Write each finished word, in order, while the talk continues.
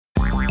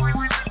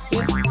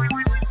Throwing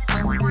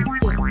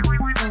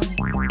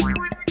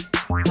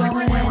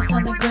ass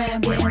on the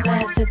gram, getting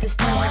laughs at the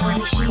stand.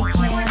 Only she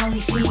can, only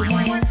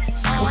Feehans.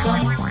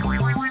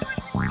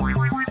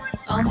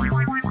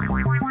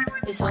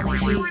 It's only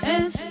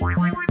Feehans.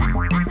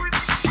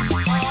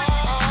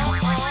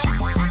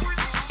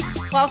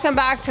 Welcome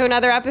back to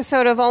another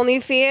episode of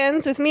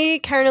OnlyFeehans with me,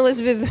 Kerryn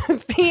Elizabeth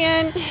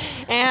Feehan,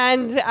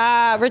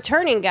 and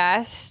returning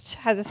guest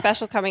has a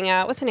special coming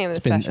out. What's the name of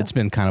the special? It's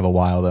been kind of a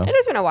while though. It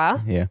has been a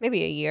while. Yeah,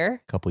 maybe a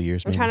year. A couple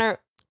years. I'm trying to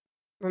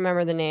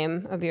remember the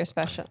name of your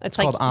special. It's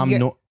like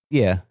called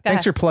Yeah.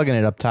 Thanks for plugging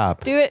it up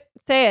top. Do it.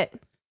 Say it.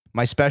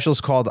 My special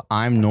is called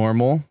I'm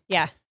Normal.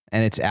 Yeah.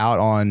 And it's out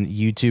on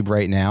YouTube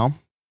right now.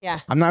 Yeah.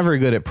 I'm not very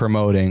good at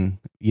promoting,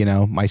 you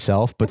know,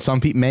 myself, but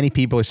many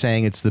people are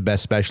saying it's the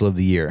best special of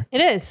the year. It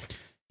is.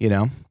 You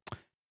know,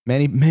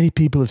 many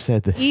people have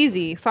said this.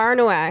 Easy, far and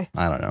away.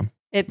 I don't know.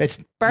 It's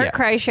Bert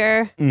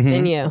Kreischer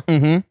and you.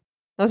 Mm-hmm.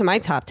 Those are my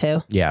top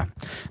two. Yeah.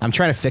 I'm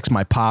trying to fix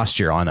my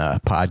posture on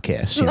a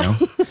podcast, you know,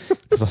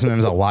 because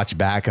sometimes I'll watch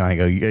back and I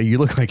go, you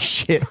look like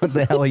shit. What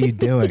the hell are you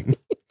doing?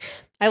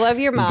 I love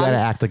your mom. You got to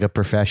act like a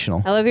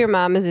professional. I love your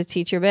mom as a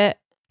teacher bit.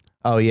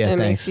 Oh, yeah, and it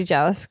thanks. makes you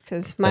jealous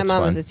because my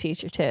mom was a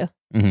teacher too.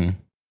 Mm-hmm.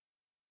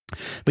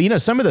 But you know,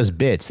 some of those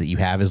bits that you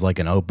have as like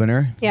an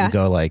opener, you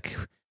go like,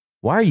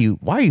 why are you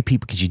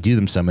people, because you do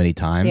them so many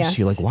times,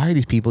 you're like, why are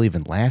these people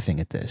even laughing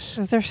at this?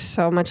 Because they're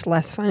so much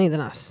less funny than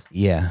us.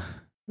 Yeah.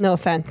 No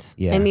offense.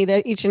 Yeah. I need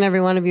each and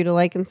every one of you to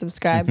like and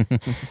subscribe.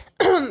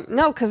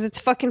 No, because it's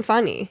fucking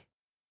funny.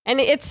 And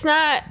it's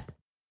not.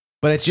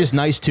 But it's just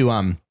nice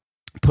to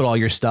put all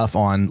your stuff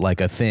on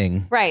like a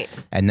thing. Right.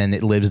 And then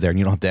it lives there and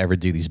you don't have to ever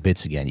do these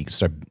bits again. You can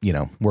start, you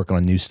know, working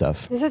on new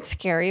stuff. Does that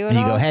scare you at all? And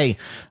you all? go, hey,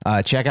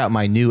 check out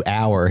my new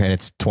hour and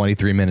it's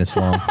 23 minutes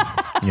long,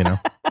 you know?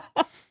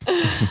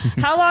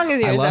 How long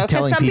is yours though?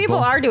 Because some people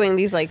are doing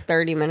these like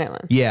 30-minute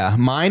ones. Yeah,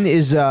 mine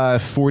is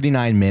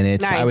 49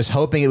 minutes. Nice. I was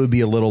hoping it would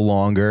be a little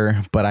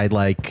longer, but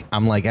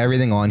I'm like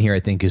everything on here I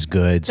think is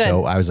good.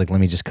 So I was like,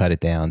 let me just cut it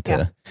down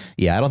to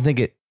I don't think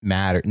it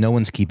mattered. No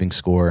one's keeping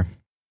score.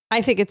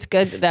 I think it's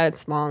good that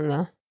it's long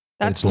though.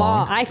 That's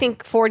long. I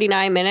think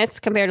 49 minutes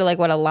compared to like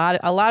what a lot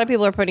of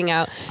people are putting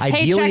out. Ideally,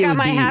 hey, check out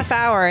my half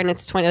hour and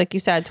it's 20, like you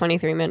said,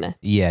 23 minutes.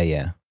 Yeah,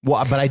 yeah.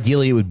 Well, but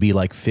ideally it would be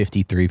like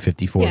 53,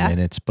 54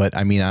 minutes. But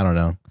I mean, I don't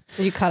know.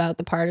 You cut out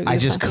the part of I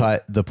just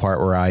cut the part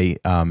where I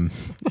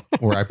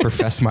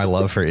profess my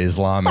love for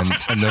Islam and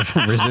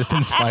the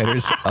resistance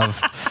fighters of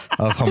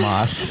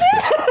Hamas.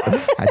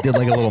 I did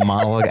like a little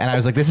monologue and I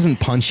was like, this isn't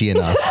punchy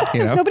enough.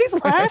 You know? Nobody's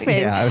laughing.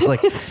 Yeah, I was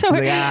like,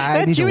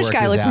 that Jewish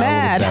guy looks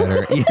mad.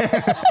 Yeah.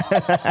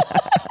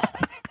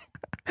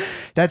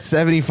 That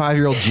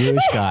 75-year-old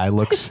Jewish guy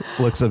looks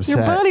upset.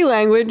 Your body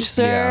language,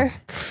 sir.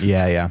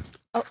 Yeah, yeah.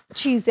 Oh,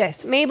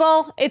 Jesus.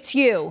 Mabel, it's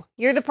you.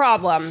 You're the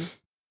problem.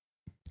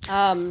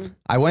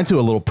 I went to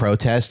a little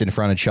protest in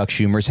front of Chuck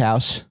Schumer's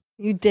house.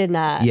 You did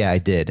not. Yeah, I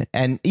did.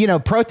 And, you know,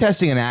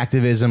 protesting and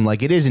activism,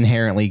 like it is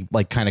inherently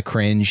like kind of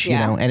cringe, you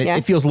know, and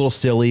it feels a little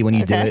silly when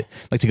you do it,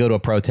 like to go to a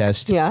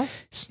protest. Yeah.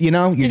 You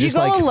know, you're did you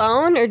go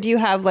alone or do you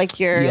have like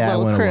your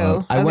little crew?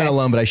 Alone. I went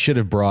alone, but I should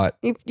have brought.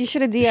 You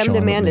should have DM'd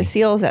Amanda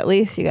Seals at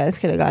least. You guys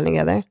could have gotten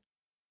together.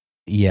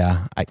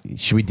 Yeah.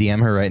 Should we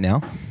DM her right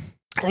now?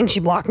 I think she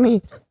blocked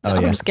me. No,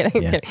 I'm just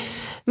kidding. I'm kidding.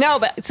 No,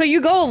 but so you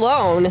go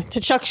alone to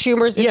Chuck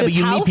Schumer's. Yeah, but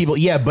you meet people.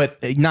 Yeah, but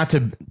not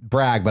to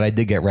brag, but I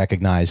did get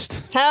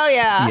recognized. Hell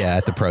yeah. Yeah,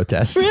 at the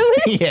protest.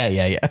 Really?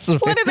 Yeah. So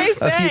what did they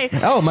say?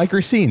 Mike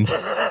Recine.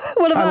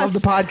 What about I love the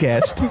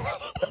podcast.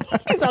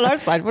 He's on our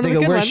side. They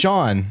go, where's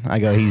Sean? I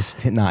go,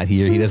 he's not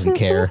here. He doesn't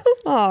care.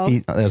 Oh. He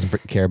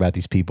doesn't care about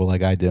these people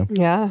like I do.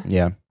 Yeah.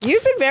 Yeah.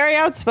 You've been very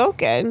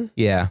outspoken.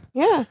 Yeah.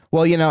 Yeah.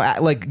 Well, you know,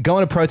 like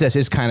going to protest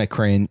is kind of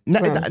cringe.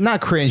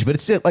 Not cringe, but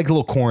it's like a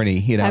little corny,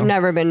 you know? I've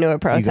never been to a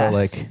protest. You go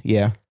like,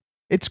 yeah.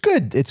 It's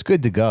good. It's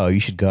good to go. You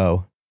should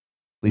go.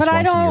 At least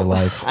once in your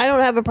life. I don't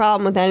have a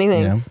problem with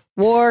anything. You know?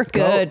 War,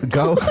 good.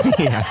 Go.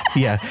 Yeah.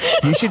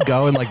 You should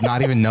go and like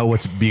not even know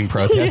what's being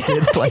protested.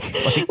 It's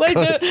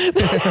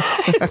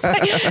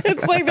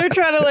like they're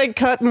trying to like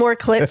cut more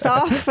clits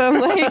off. I'm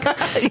like,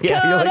 cut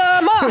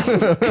them off.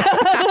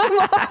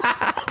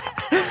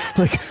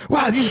 Like,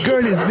 wow, this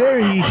girl is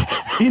very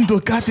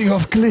into cutting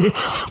off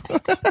clits.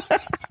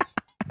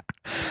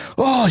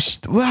 Oh,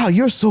 wow,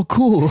 you're so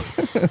cool.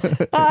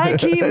 I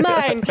keep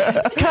mine.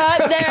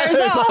 Cut theirs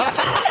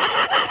off.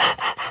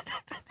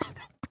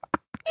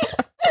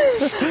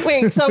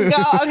 Wait, so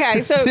go. Okay,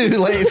 so too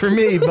late for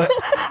me, but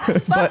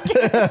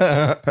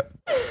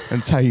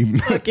that's how you.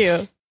 Fuck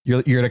you.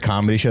 You're at a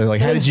comedy show.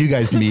 Like, how did you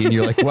guys meet? And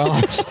you're like,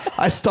 well,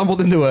 I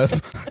stumbled into a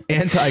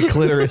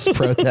anti-clitoris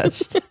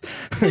protest.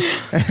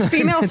 It's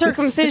female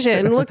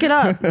circumcision. Look it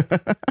up.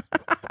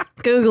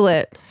 Google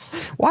it.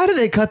 Why do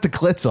they cut the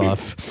clits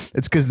off?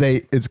 It's because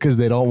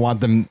they don't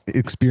want them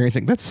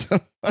experiencing. That's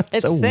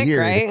so sick, weird.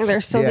 Right?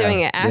 They're still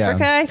doing it.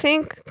 Africa, I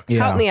think.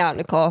 Help me out,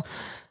 Nicole.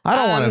 I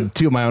don't want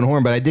to toot my own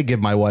horn, but I did give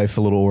my wife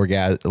a little org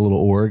last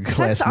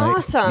night. That's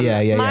awesome.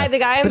 Yeah. The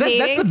guy I'm dating.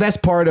 That's the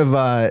best part of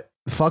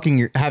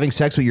having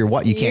sex with your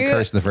wife. You can't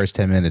curse in the first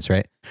 10 minutes,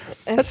 right?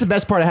 That's the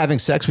best part of having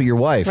sex with your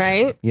wife,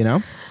 right? You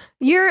know,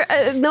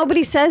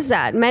 nobody says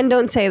that. Men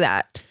don't say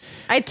that.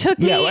 It took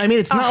me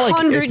it's not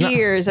 100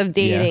 years of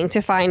dating to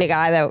find a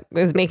guy that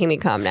was making me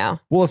come now.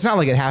 Well, it's not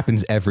like it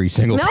happens every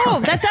single time. No,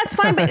 that's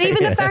fine. But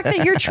even the fact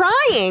that you're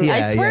trying,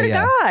 I swear to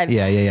God.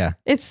 Yeah.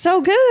 It's so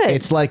good.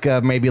 It's like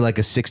maybe like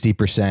a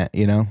 60%,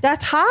 you know?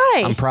 That's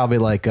high. I'm probably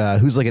like,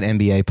 who's like an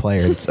NBA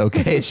player? It's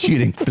okay at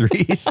shooting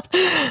threes.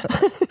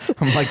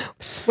 I'm like.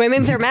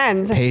 Women's or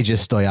men's? Peja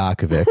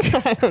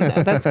Stojakovic. I don't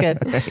know. That's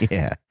good.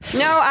 Yeah.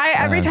 No,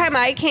 every time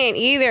I can't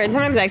either. And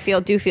sometimes I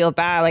do feel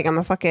bad. Like I'm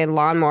a fucking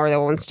lawnmower that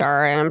won't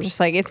start. And I'm just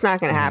like, it's not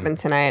going to happen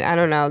tonight. I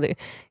don't know.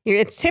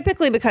 It's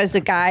typically because the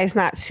guy's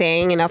not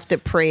saying enough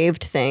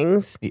depraved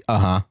things.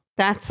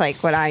 That's like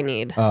what I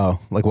need. Oh,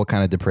 like what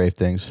kind of depraved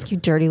things? You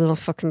dirty little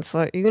fucking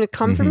slut. Are you going to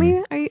come for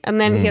me? Are you? And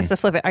then he has to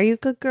flip it. Are you a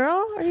good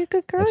girl? Are you a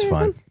good girl? That's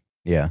fun.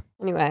 Yeah.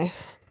 Anyway.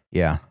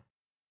 Yeah.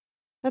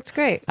 That's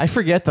great. I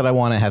forget that I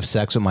want to have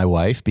sex with my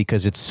wife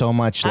because it's so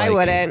much like. I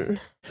wouldn't.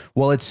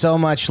 Well, it's so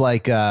much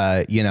like,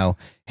 you know,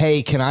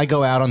 hey, can I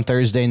go out on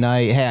Thursday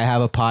night? Hey, I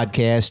have a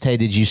podcast. Hey,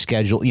 did you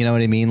schedule? You know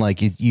what I mean? Like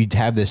you'd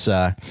have this,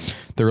 the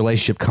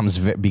relationship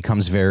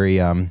becomes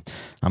very, I'm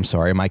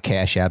sorry, my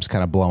Cash App's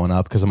kind of blowing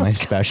up because of my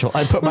special.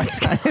 I put my, let's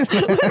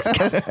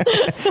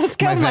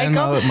go,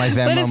 Michael. My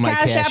Venmo, put his my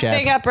Cash App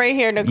thing up right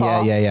here,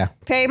 Nicole. Yeah.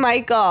 Pay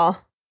Michael.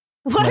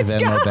 Let's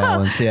go.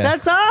 Balance, yeah.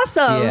 That's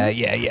awesome.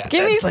 Yeah.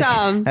 Give me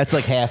some. That's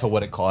like half of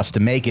what it costs to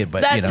make it,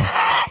 but you know,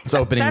 it's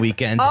opening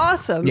weekend.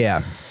 Awesome.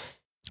 Yeah.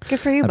 Good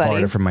for you, buddy. I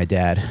borrowed it from my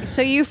dad.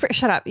 So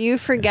shut up. You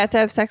forget to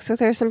have sex with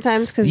her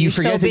sometimes because you're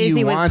so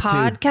busy with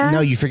podcasts?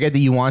 No, you forget that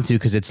you want to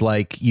because it's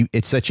like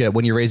it's such a,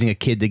 when you're raising a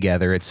kid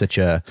together, it's such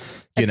a,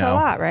 it's a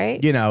lot,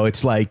 right? You know,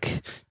 it's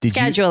like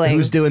scheduling.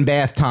 Who's doing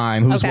bath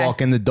time? Who's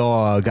walking the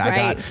dog?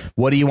 Right.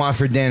 What do you want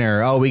for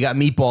dinner? Oh, we got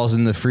meatballs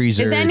in the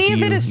freezer. Is any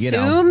of it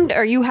assumed,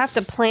 or you have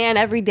to plan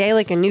every day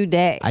like a new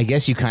day? I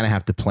guess you kind of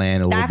have to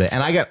plan a little bit.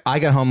 And I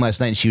got home last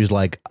night and she was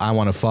like, I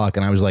want to fuck,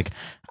 and I was like,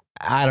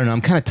 I don't know, I'm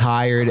kind of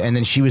tired. And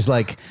then she was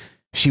like,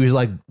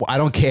 I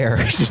don't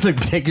care. She's like,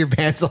 take your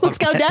pants off. Let's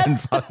go,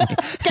 Dad.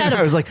 Get him.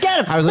 I was like,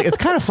 it's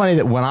kind of funny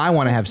that when I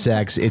want to have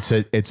sex,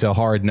 it's a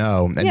hard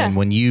no. And then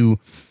when you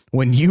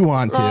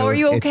want to, are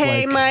you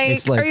okay, Mike?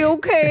 Are you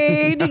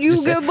okay? Did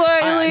you get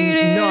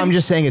violated? No, I'm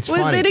just saying it's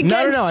funny. Was it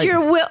against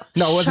your will?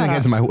 No, it wasn't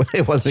against my will.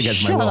 It wasn't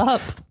against my will.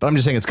 Up. But I'm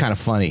just saying it's kind of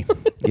funny,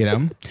 you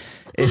know?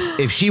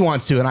 If she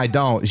wants to and I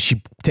don't,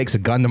 she takes a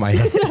gun to my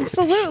head.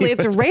 Absolutely.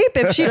 It's rape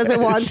if she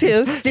doesn't want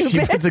to. Stupid.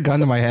 She puts a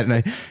gun to my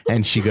head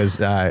and she goes,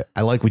 I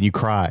like when you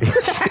cry.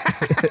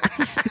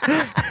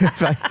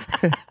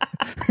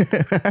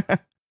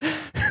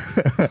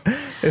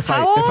 If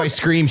I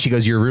scream, she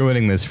goes, you're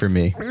ruining this for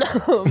me.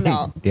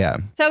 No. Yeah.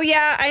 So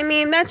yeah, I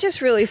mean, that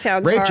just really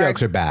sounds rape hard.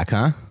 jokes are back,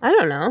 huh? I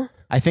don't know.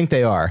 I think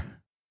they are.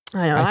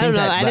 I don't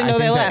know. I didn't know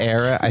they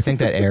left. I think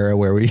that era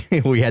where we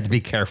had to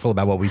be careful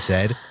about what we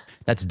said,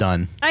 that's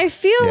done. I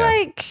feel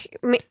like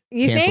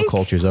you cancel think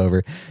culture's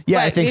over.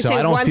 Yeah, I think so.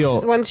 I don't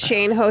feel once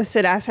Shane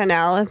hosted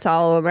SNL, it's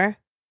all over.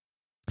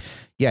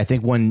 Yeah, I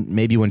think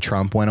when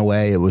Trump went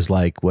away, it was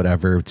like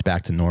whatever, it's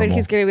back to normal. But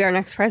he's going to be our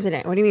next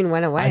president. What do you mean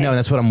went away? I know,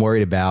 that's what I'm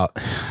worried about.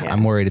 Yeah.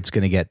 I'm worried it's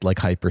going to get like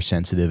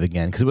hypersensitive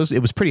again because it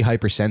was pretty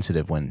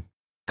hypersensitive when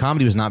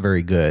comedy was not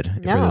very good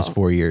for those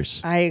 4 years.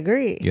 I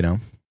agree. You know,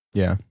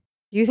 yeah.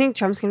 You think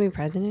Trump's going to be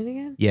president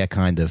again? Yeah,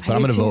 kind of. But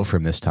I'm going to vote for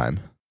him this time.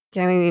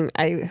 Yeah, I mean,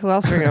 who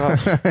else are we going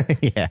to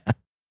vote?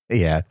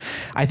 Yeah.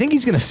 I think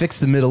he's going to fix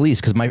the Middle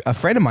East because a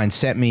friend of mine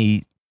sent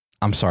me.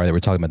 I'm sorry that we're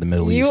talking about the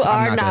Middle East. You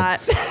are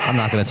not. I'm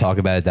not going to talk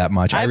about it that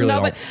much. I really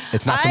don't.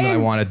 It's not something I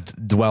want to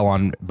dwell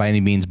on by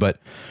any means. But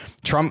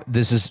Trump,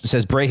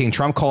 says breaking.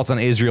 Trump calls on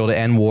Israel to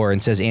end war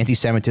and says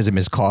anti-Semitism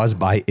is caused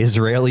by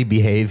Israeli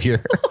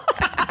behavior.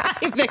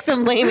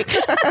 Victim blaming.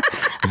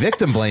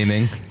 Victim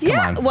blaming.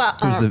 Come on.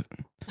 Well,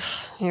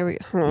 here we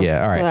go.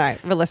 Yeah. All right. All right.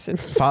 But listen.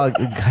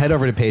 Head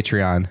over to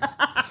Patreon.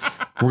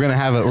 We're gonna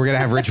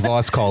have Rich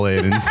Voss call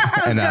in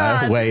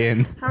and weigh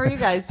in. How are you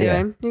guys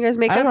doing? You guys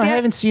make up? I don't know. Yet? I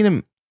haven't seen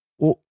him.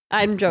 Well,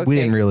 I'm joking. We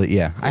didn't really.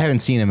 Yeah, I haven't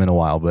seen him in a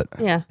while, but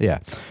yeah.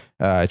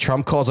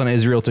 Trump calls on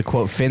Israel to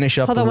quote finish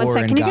up the war in Gaza. Hold on 1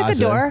 second. Can you get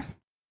the door?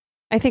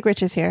 I think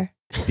Rich is here.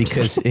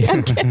 Because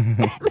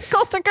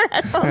Nicole took her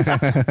headphones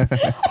off. Oh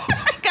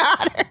my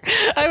God.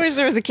 I wish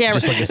there was a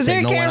camera. Just like is there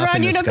a camera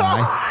on you, Nicole?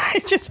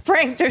 I just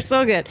pranked her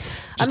so good.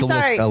 I'm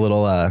sorry. A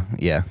little,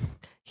 yeah.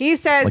 He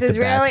says like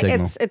Israeli,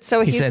 it's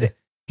so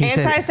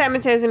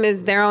anti-Semitism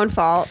is their own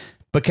fault.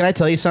 But can I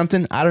tell you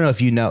something? I don't know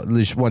if you know.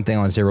 There's one thing I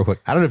want to say real quick.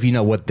 I don't know if you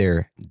know what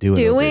they're doing.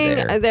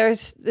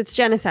 It's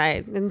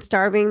genocide and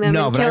starving them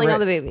and killing all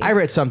the babies. I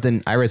read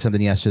something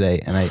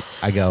yesterday, and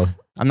I go,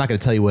 I'm not going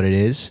to tell you what it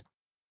is,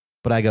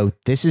 but I go,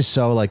 this is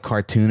so like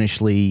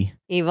cartoonishly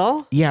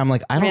evil. Yeah, I'm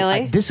like, I'm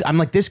like,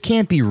 this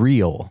can't be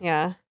real.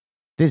 Yeah.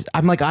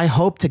 I'm like, I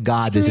hope to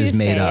God this is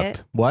made up.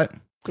 What?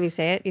 Can you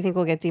say it? You think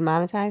we'll get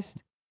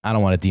demonetized? I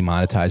don't want to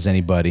demonetize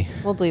anybody.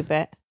 We'll bleep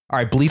it. All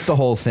right, bleep the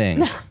whole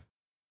thing.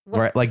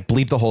 Right, like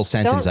bleep the whole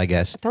sentence, I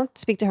guess. Don't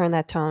speak to her in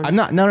that tone. I'm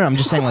not. No, I'm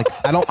just saying, like,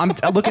 I'm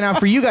looking out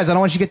for you guys. I don't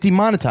want you to get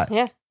demonetized.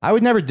 Yeah. I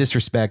would never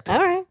disrespect. All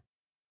right.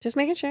 Just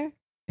making sure.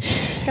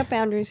 It's got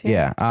boundaries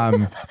here.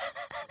 Yeah.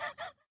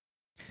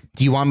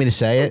 Do you want me to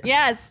say it?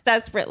 Yes,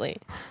 desperately.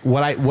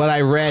 What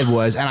I read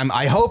was, and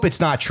I hope it's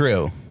not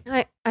true.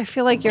 I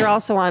feel like you're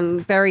also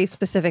on very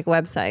specific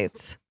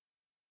websites.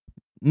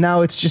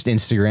 No, it's just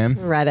Instagram.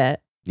 Reddit.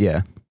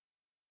 Yeah.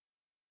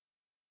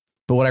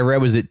 But what I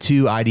read was that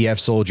 2 IDF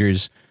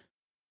soldiers,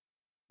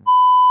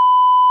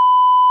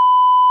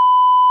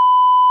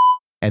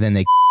 and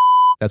then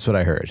that's what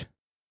I heard.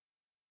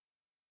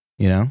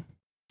 You know?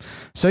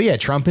 So yeah,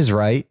 Trump is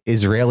right.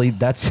 Israeli,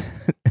 that's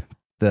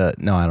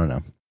no, I don't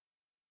know.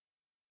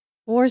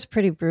 War's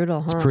pretty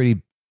brutal, huh? It's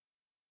pretty,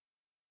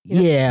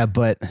 yeah,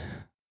 but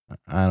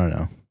I don't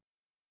know.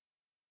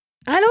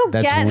 I don't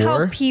get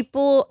how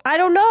people, I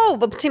don't know,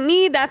 but to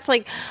me, that's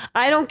like,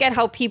 I don't get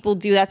how people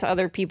do that to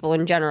other people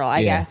in general.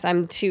 I guess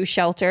I'm too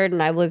sheltered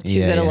and I've lived too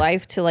good a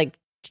life to like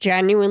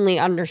genuinely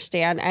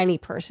understand any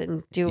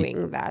person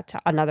doing that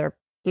to another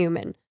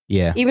human.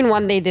 Yeah. Even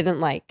one they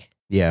didn't like.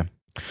 Yeah.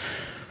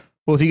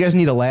 Well, if you guys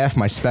need a laugh,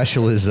 my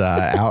special is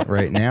out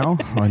right now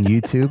on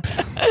YouTube.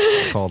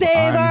 It's called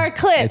Save Our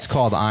Clips. It's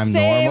called I'm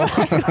Normal.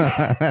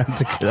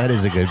 That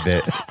is a good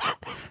bit.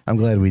 I'm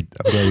glad we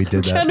did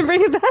that. Trying to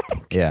bring it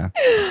back. Yeah.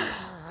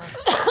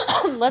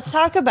 Let's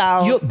talk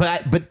about.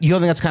 But you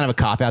don't think that's kind of a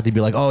cop out to be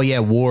like, oh yeah,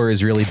 war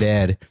is really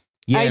bad.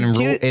 Yeah,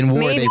 in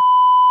war they.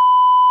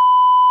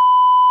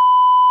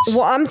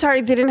 Well, I'm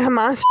sorry. Didn't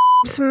Hamas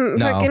some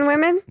fucking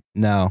women?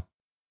 No,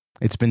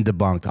 it's been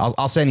debunked.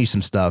 I'll send you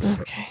some stuff.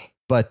 Okay.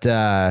 But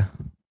no.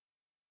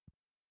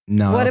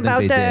 What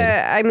about the?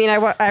 I mean, I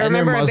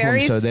remember they're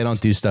Muslim, so they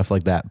don't do stuff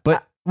like that.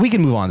 But we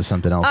can move on to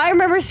something else. I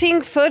remember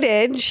seeing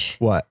footage.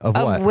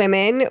 Of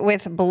women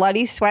with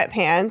bloody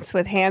sweatpants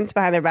with hands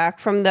behind their back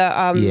from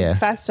the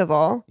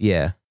festival.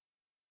 Yeah.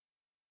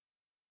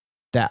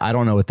 That I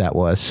don't know what that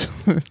was.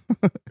 You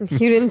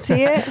didn't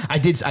see it? I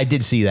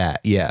did see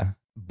that. Yeah,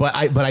 but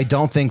I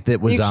don't think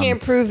that was. You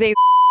can't prove they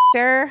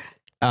her.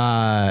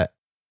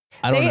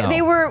 I don't know.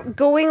 They were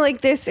going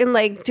like this and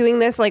like doing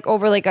this like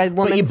over like a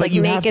woman's like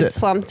naked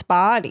slumped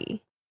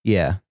body.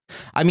 Yeah,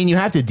 I mean you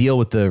have to deal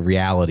with the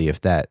reality if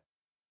that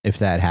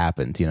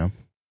happened, you know.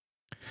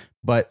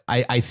 But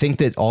I think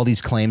that all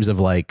these claims of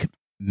like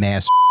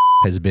mass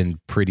has been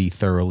pretty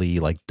thoroughly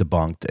like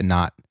debunked and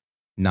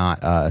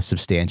not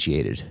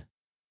substantiated.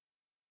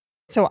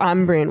 So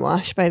I'm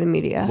brainwashed by the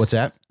media. What's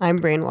that? I'm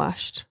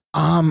brainwashed.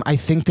 I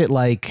think that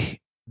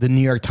like the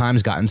New York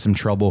Times got in some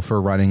trouble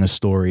for running a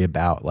story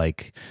about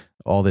like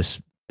all this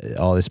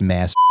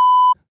mass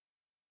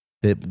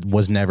that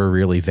was never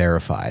really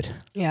verified.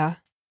 Yeah.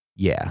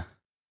 Yeah.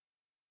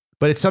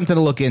 But it's something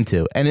to look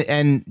into.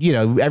 And you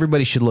know,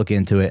 everybody should look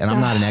into it. And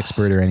I'm not an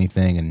expert or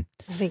anything. And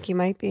I think you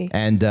might be.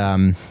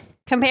 And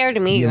compared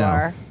to me, you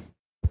are.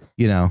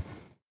 You know.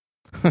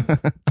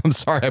 I'm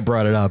sorry I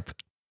brought it up.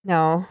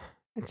 No,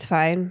 it's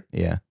fine.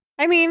 Yeah.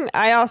 I mean,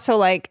 I also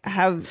like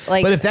have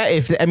like. But if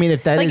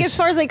that like is, as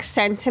far as like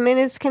sentiment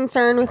is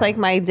concerned with like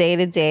my day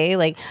to day,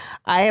 like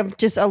I have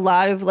just a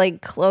lot of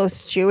like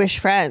close Jewish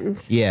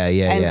friends. Yeah.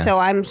 And so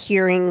I'm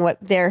hearing what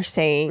they're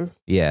saying.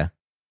 Yeah.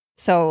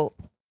 So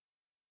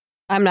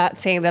I'm not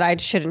saying that I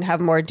shouldn't have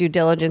more due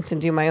diligence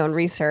and do my own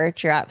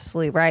research. You're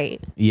absolutely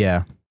right.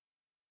 Yeah.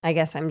 I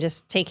guess I'm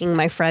just taking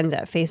my friends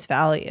at face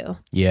value.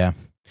 Yeah.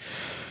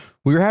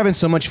 We were having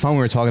so much fun. We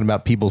were talking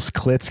about people's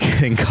clits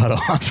getting cut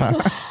off.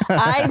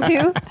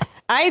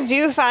 I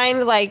do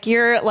find like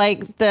you're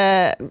like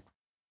the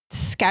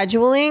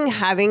scheduling,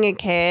 having a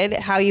kid,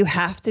 how you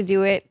have to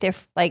do it,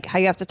 like how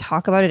you have to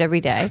talk about it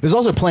every day. There's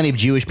also plenty of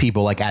Jewish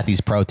people like at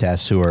these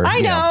protests who are,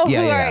 who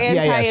are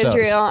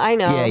anti-Israel. I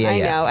know.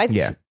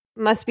 It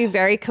must be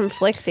very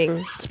conflicting.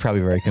 It's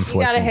probably very conflicting.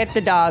 You gotta hit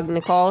the dog,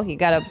 Nicole.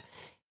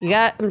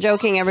 I'm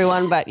joking,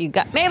 everyone, but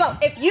Mabel,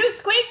 if you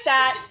squeak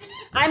that,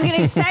 I'm going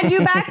to send you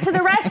back to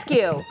the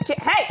rescue.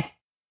 Hey,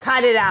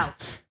 cut it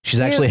out. She's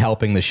actually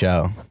helping the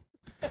show.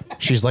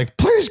 She's like,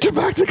 please get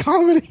back to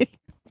comedy.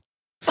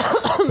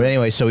 But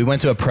anyway, so we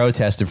went to a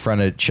protest in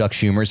front of Chuck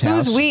Schumer's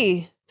house. Who's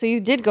we? So you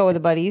did go with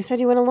a buddy. You said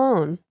you went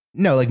alone.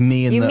 No, like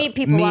me and meet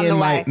people on the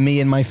way. Me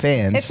and my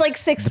fans. It's like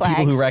Six Flags.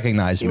 People who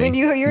recognize me. When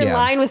you're in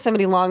line with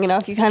somebody long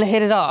enough, you kind of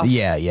hit it off.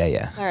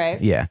 Yeah. All right.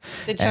 Yeah.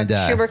 Did Chuck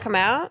Schumer come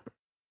out?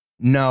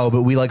 No,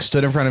 but we like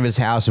stood in front of his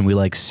house and we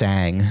like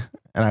sang.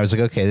 And I was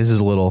like, okay, this is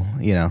a little,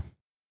 you know.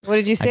 What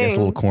did you sing? I guess a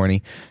little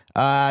corny.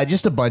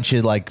 Just a bunch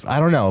of like, I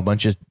don't know, a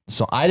bunch of,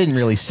 so I didn't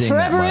really sing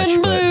Forever that much.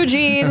 in Blue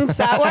Jeans,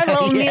 that one,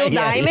 little Neil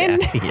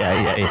Diamond.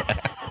 Yeah.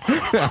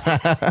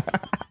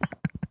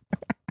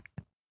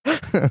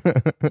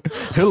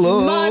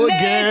 Hello Monday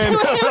again.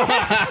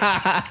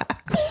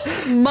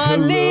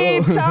 Money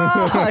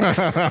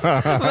talks,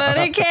 but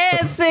it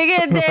can't sing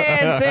and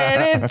dance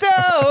and it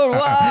don't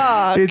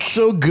walk. It's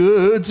so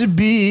good to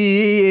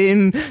be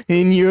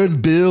in your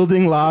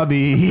building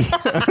lobby.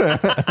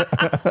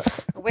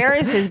 Where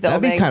is his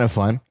building? That'd be kind of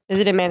fun. Is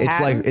it in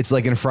Manhattan? It's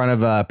like in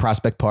front of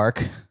Prospect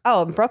Park.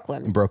 Oh, in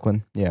Brooklyn. In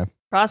Brooklyn, yeah.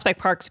 Prospect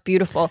Park's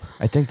beautiful.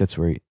 I think that's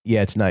where.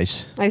 Yeah, it's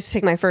nice. I used to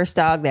take my first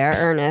dog there,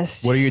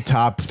 Ernest. What are your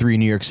top 3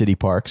 New York City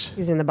parks?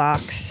 He's in the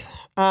box.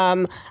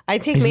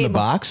 He's in the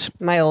box?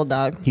 My old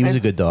dog. He was a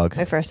good dog.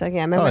 My first dog,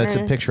 yeah. Oh, that's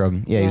a picture of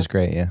him. Yeah, he was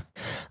great, yeah.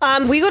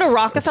 We go to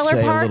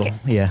Rockefeller Park.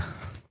 Yeah.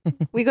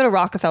 We go to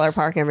Rockefeller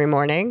Park every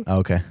morning.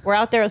 Okay. We're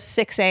out there at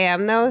 6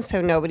 a.m. though, so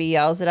nobody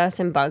yells at us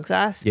and bugs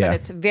us. Yeah. But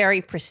it's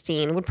very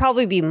pristine. Would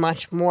probably be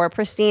much more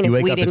pristine You if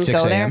wake we up at didn't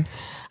 6 go there. a.m.?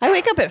 I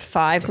wake up at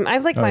 5. I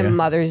have like my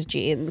mother's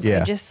genes.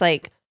 Yeah. I just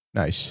like,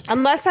 nice.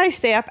 unless I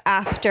stay up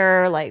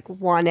after like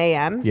 1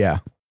 a.m. Yeah.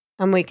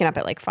 I'm waking up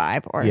at like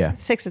 5 or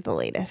 6 at the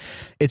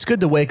latest. It's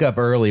good to wake up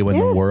early when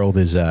the world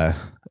is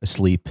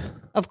asleep.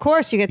 Of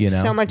course, you get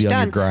so much be done.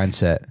 on your grind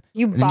set.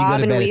 You bob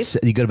and weave.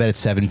 You go to bed at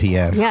 7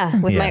 p.m. Yeah,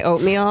 with my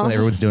oatmeal. When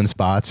everyone's doing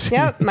spots.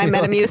 Yep, my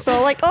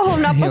Metamucil. Like, oh,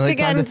 I'm not booked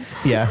again.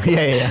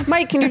 Yeah.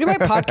 Mike, can you do my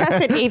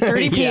podcast at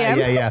 8:30 p.m.?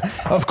 Yeah.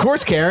 Of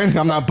course, Kerryn.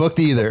 I'm not booked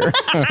either.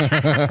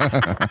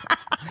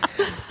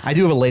 I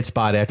do have a late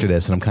spot after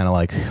this, and I'm kind of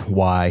like,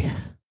 why?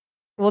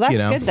 Well,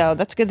 that's good though.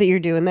 That's good that you're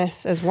doing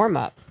this as warm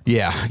up.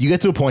 Yeah, you get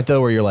to a point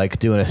though where you're like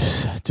doing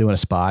a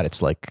spot.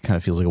 It's like kind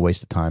of feels like a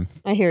waste of time.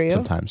 I hear you.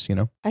 Sometimes,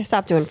 I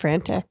stopped doing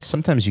frantic.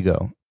 Sometimes you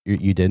go.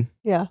 You did?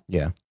 Yeah.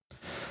 Yeah.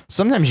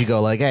 Sometimes you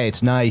go like, hey,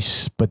 it's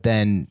nice, but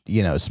then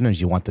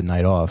sometimes you want the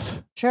night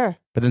off. Sure.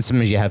 But then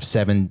sometimes you have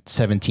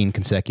 17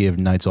 consecutive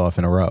nights off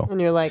in a row. And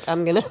you're like,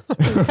 I'm gonna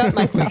cut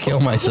myself. Kill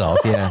myself.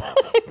 Yeah.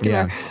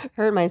 Yeah.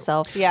 Hurt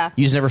myself. Yeah.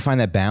 You just never find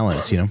that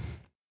balance. I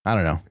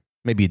don't know.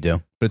 Maybe you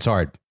do, but it's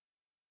hard.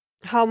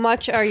 How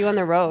much are you on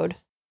the road?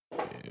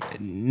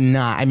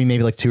 Nah, I mean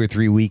maybe like 2 or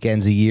 3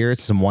 weekends a year.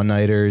 It's some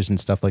one-nighters and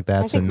stuff like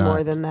that. I think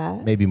more than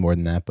that. Maybe more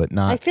than that, but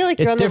not. I feel like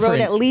you're on the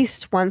road at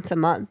least once a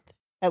month.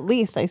 At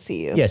least I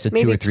see you. Yeah, so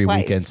maybe 2 or 3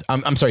 weekends.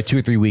 I'm sorry, 2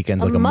 or 3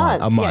 weekends, like a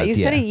month. Yeah, you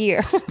said a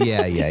year.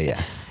 Yeah.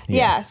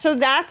 Yeah, so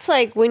that's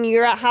like when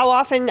you're at, how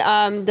often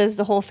does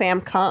the whole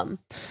fam come?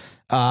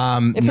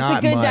 If it's not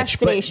a good much,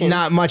 destination.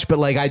 not much, but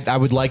like I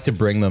would like to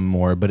bring them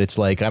more, but it's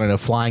like, I don't know,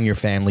 flying your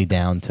family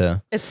down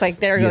to. It's like,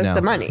 there goes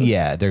the money.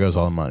 Yeah, there goes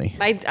all the money.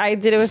 I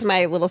did it with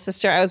my little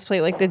sister. I was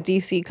playing like the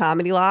DC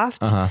Comedy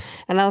Loft.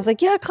 And I was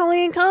like, yeah,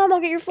 Colleen, come. I'll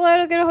get your flight.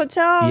 I'll get a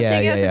hotel. I'll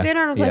take you out to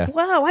dinner. And I was like,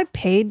 wow, I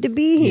paid to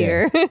be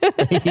here.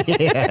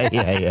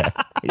 Yeah.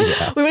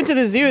 We went to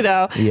the zoo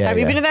though. Yeah, Have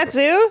you been to that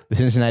zoo? The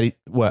Cincinnati,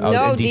 what?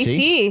 No, oh,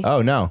 DC?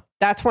 Oh, no.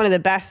 That's one of the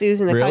best zoos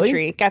in the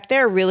country. Got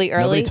there really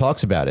early. Nobody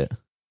talks about it.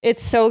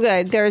 It's so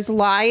good. There's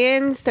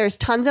lions. There's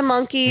tons of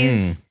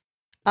monkeys.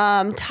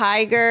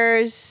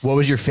 Tigers. What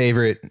was your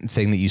favorite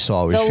thing that you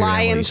saw? The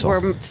lions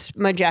were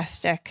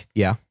majestic.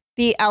 Yeah.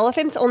 The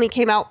elephants only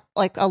came out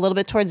like a little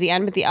bit towards the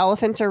end, but the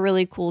elephants are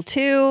really cool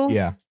too.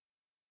 Yeah.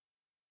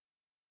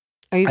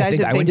 Are you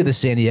guys? I went to the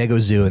San Diego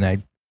Zoo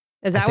and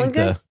Is that one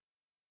good?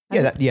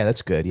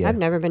 That's good. Yeah. I've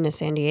never been to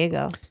San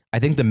Diego. I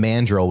think the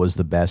mandrill was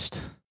the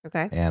best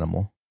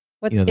animal.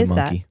 What the is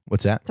monkey. that?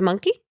 What's that? It's a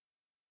monkey?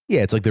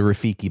 Yeah, it's like the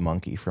Rafiki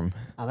monkey from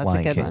that's Lion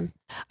a good King. one.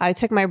 I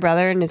took my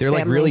brother and his family.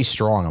 They're like really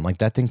strong. I'm like,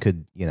 that thing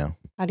could,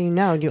 How do you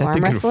know? Do you that arm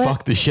thing could wrestle it?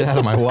 fuck the shit out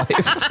of my wife.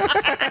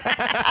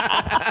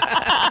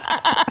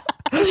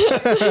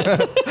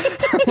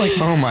 I'm like,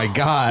 oh my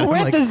God. We're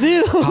I'm at the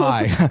zoo.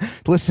 Hi.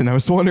 Listen, I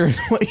was wondering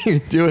what you're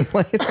doing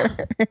later.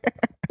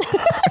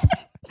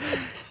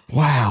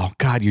 Wow,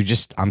 God,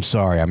 I'm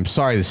sorry. I'm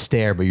sorry to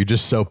stare, but you're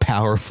just so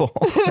powerful.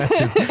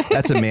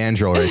 That's a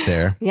mandrill right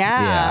there.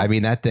 Yeah. I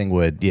mean, that thing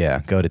would,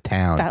 go to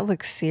town. That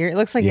looks serious. It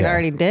looks like it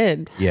already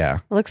did. Yeah.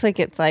 It looks like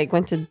it's like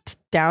went to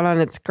down on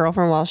its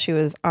girlfriend while she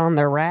was on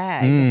the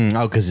rag.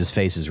 Oh, because his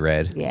face is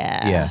red.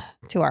 Yeah. Yeah.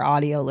 To our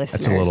audio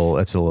listeners.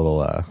 That's a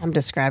little. I'm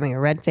describing a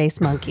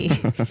red-faced monkey.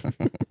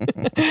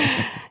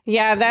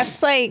 Yeah,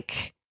 that's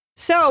like,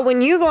 so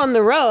when you go on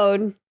the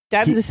road,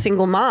 Deb's a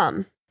single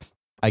mom.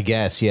 I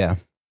guess, yeah.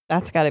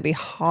 That's got to be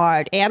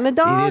hard. And the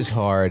dogs? It is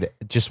hard.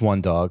 Just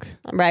one dog.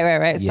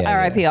 Right. So Yeah,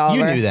 R.I.P.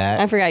 Oliver. You knew that.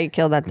 I forgot you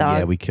killed that dog.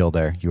 Yeah, we killed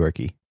our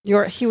Yorkie.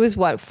 He was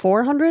what,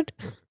 400?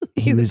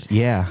 He was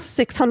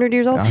 600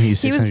 years old? Oh, he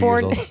was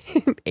born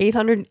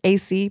 800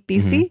 AC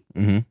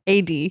BC?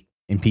 AD.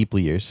 In people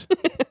years.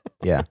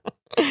 Yeah.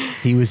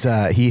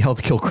 He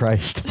helped kill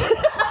Christ.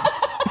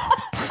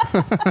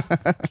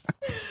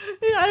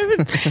 I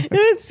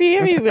would see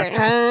him.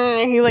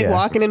 He's like,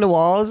 walking into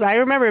walls. I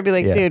remember I'd be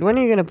like, dude, when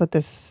are you going to put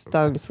this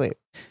dog to sleep?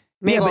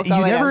 Maybe but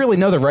you never really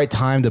know the right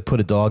time to put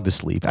a dog to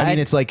sleep. I mean,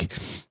 it's like,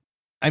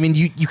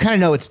 you kind of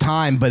know it's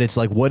time, but it's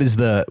like, what is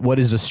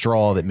the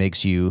straw that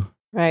makes you,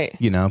 right?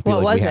 Be what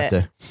like, was we have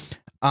it? to.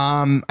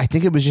 I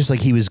think it was just like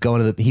he was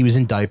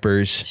in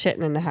diapers.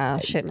 Shitting in the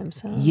house, shitting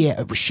himself.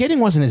 Yeah, shitting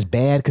wasn't as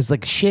bad because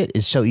like shit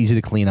is so easy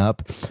to clean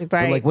up. Right.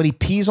 But like when he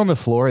pees on the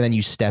floor and then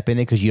you step in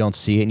it because you don't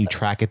see it and you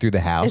track it through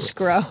the house. It's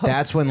gross.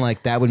 That's when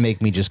like that would make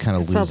me just kind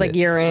of lose it. Sounds like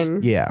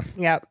urine. Yeah.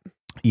 Yep.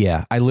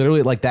 Yeah. I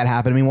literally like that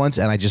happened to me once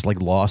and I just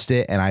like lost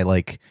it and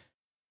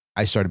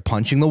I started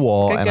punching the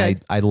wall and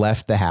I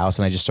left the house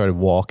and I just started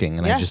walking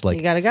and I just like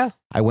you gotta go.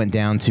 I went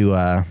down to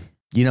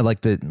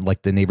like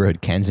the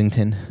neighborhood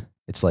Kensington.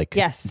 It's like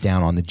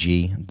down on the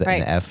G, and the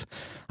F.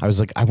 I was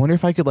like, I wonder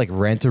if I could like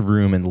rent a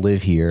room and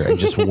live here and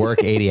just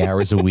work 80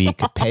 hours a week,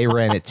 pay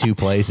rent at 2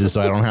 places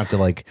so I don't have to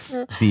like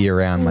be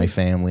around my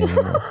family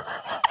anymore.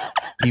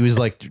 He was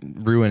like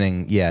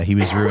ruining, he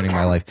was ruining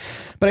my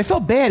life. But I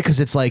felt bad because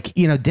it's like,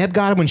 you know, Deb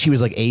got him when she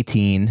was like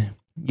 18.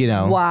 You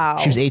know, wow.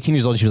 She was 18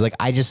 years old. She was like,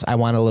 I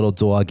want a little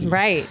doggy.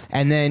 Right.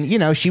 And then, you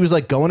know, she was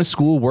like going to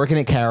school, working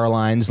at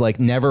Caroline's, like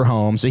never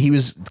home. So he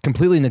was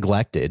completely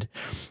neglected.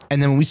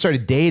 And then when we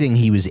started dating,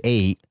 he was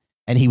 8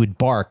 and he would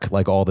bark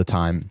like all the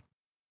time.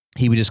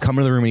 He would just come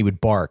into the room and he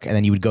would bark, and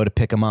then you would go to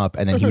pick him up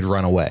and then he would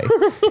run away.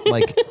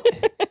 Like,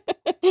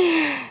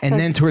 and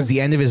then towards the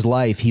end of his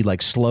life, he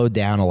like slowed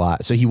down a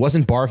lot. So he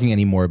wasn't barking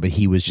anymore, but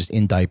he was just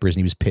in diapers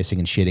and he was pissing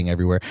and shitting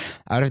everywhere.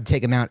 I would have to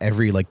take him out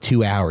every like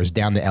 2 hours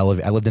down the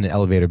elevator. I lived in an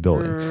elevator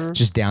building,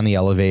 just down the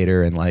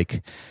elevator. And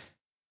like,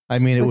 I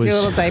mean, it was your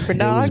little diaper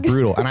dog. It was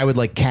brutal. And I would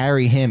like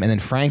carry him. And then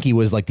Frankie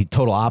was like the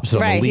total opposite.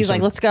 Right. On the leash. He's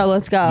like, let's go.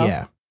 Let's go.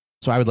 Yeah.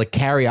 So I would like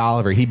carry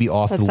Oliver. He'd be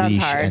off the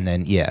leash. Hard. And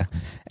then,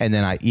 and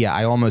then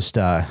I almost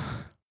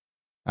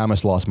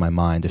lost my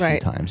mind a few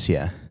times.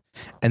 Yeah.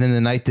 And then the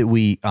night that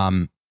we,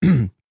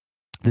 the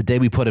day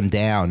we put him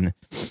down,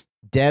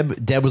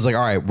 Deb was like,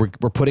 all right,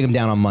 we're putting him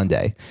down on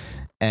Monday.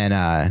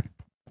 And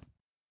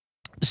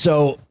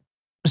so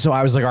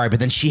I was like, all right,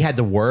 but then she had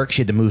to work.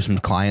 She had to move some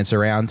clients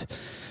around.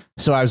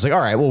 So I was like,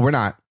 all right, well,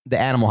 the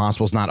animal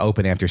hospital's not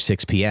open after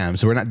 6 p.m.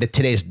 So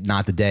today's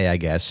not the day, I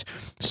guess.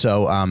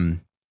 So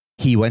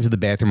he went to the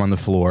bathroom on the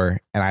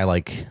floor, and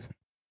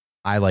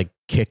I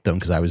kicked him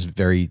because I was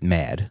very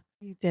mad.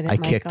 You did it, I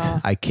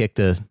kicked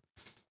a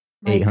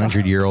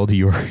 800-year-old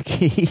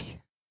Yorkie.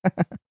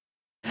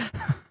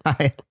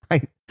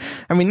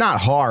 I mean,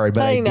 not hard,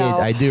 but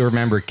I do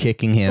remember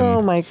kicking him.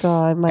 Oh my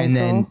God, Michael. And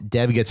then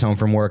Deb gets home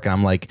from work and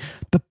I'm like,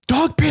 the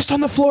dog pissed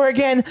on the floor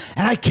again,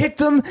 and I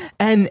kicked him,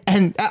 and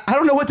I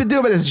don't know what to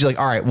do about this. She's like,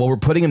 all right, well, we're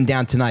putting him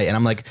down tonight. And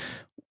I'm like,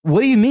 what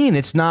do you mean?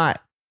 It's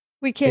not.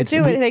 We can't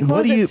do it. They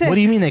close at 6. What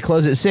do you mean they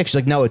close at 6? She's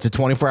like, no, it's a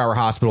 24-hour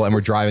hospital, and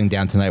we're driving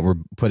down tonight. We're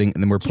putting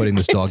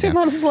this dog down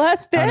on his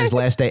last day. On his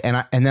last day,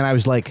 and then I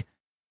was like,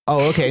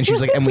 oh, okay. And she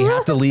was like, and we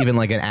have to leave in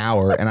like an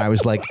hour. And I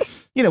was like,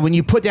 you know, when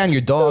you put down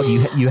your dog,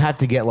 you have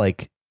to get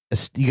like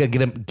you got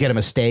to get him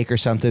a steak or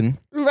something,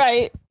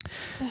 right?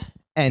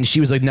 And she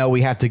was like, no,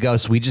 we have to go.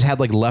 So we just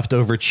had like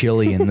leftover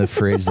chili in the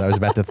fridge that I was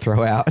about to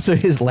throw out. So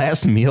his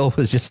last meal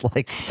was just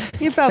like,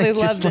 you probably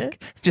loved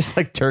it. Just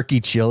like turkey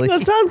chili.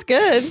 That sounds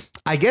good.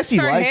 I guess he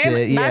liked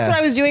it. Yeah. That's what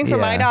I was doing for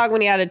my dog when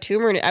he had a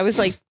tumor. I was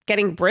like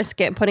getting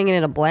brisket and putting it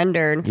in a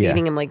blender and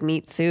feeding him like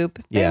meat soup.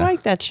 They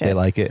like that shit. They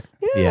like it.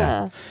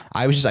 Yeah.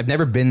 I've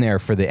never been there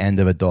for the end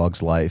of a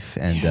dog's life.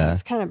 And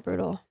it's kind of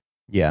brutal.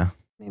 Yeah.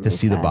 To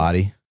see the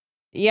body.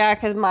 Yeah.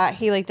 Cause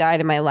he like died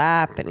in my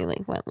lap and he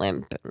like went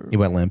limp. He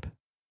went limp.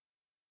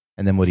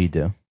 And then what do you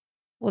do?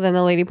 Well, then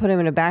the lady put him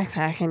in a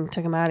backpack and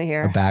took him out of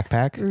here. A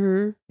backpack?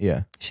 Mm-hmm.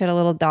 Yeah. She had a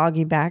little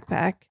doggy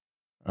backpack.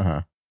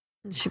 Uh-huh.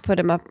 She put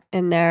him up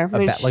in there.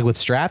 Like with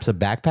straps, a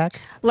backpack?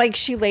 Like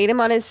she laid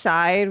him on his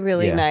side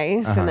really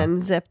nice and then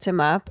zipped him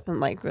up and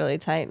like really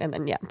tight and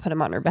then put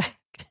him on her back.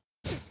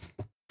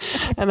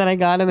 And then I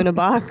got him in a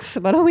box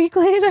about a week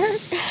later.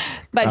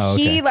 But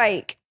he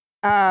like...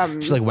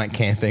 she like went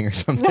camping or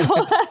something.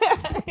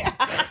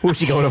 Was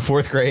she going to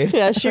 4th grade?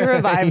 Yeah, she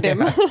revived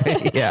him.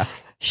 Yeah.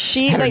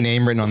 She had her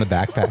name written on the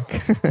backpack.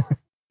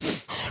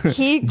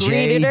 He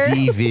greeted her.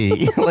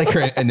 JDV, like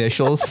her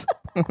initials.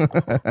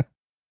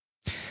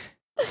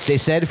 They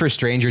said for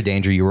stranger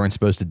danger, you weren't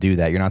supposed to do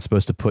that. You're not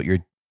supposed to put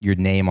your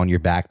name on your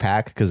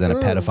backpack because then a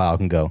pedophile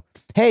can go,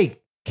 hey,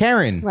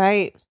 Kerryn.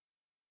 Right.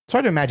 It's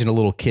hard to imagine a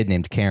little kid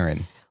named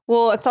Kerryn.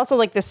 Well, it's also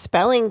like the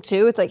spelling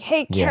too. It's like,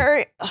 hey,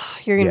 Kerryn,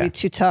 you're going to be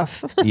too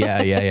tough.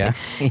 Yeah.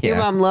 Your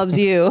mom loves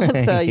you.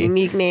 It's a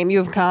unique name. You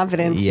have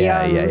confidence.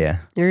 Yeah.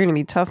 You're going to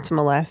be tough to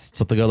molest.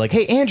 So they'll go like,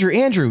 hey,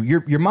 Andrew,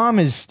 your mom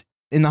is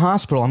in the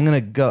hospital. I'm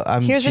going to go.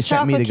 Here's a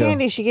chocolate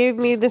candy. She gave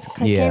me this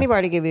candy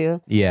bar to give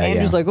you. Yeah.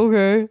 Andrew's like,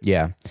 okay.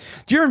 Yeah.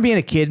 Do you remember being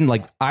a kid and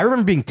like, I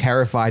remember being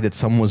terrified that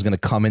someone was going to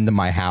come into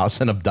my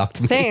house and abduct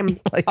me. Same.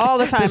 Like, all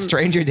the time. The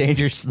stranger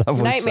danger stuff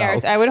was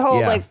nightmares. I would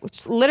hold like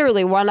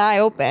literally one eye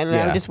open and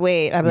I would just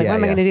wait. I'd be like, what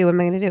am I going to do? What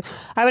am I going to do?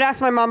 I would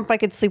ask my mom if I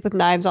could sleep with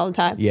knives all the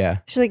time. Yeah.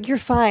 She's like, you're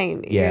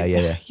fine.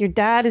 Yeah. Your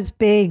dad is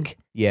big.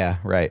 Yeah.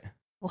 Right.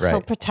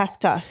 He'll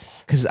protect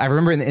us. Because I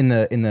remember in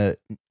the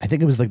I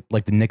think it was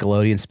like the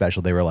Nickelodeon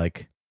special, they were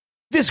like,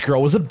 this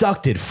girl was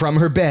abducted from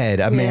her bed.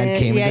 A man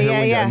came into her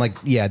window. And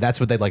like, that's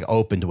what they like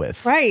opened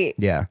with. Right.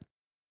 Yeah.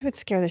 It would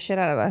scare the shit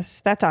out of us.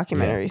 That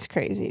documentary is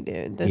crazy,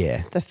 dude.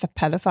 The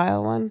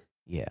pedophile one.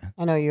 Yeah.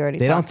 I know you already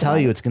They don't tell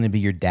you it. It's going to be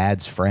your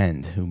dad's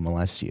friend who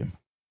molests you.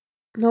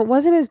 No, it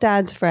wasn't his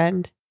dad's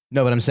friend.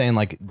 No, but I'm saying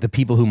like the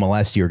people who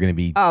molest you are going to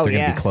be, they're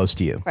going to be close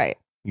to you. Right.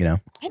 You know?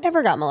 I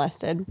never got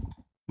molested.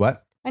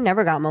 What? I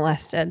never got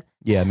molested.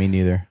 Yeah, me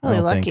neither.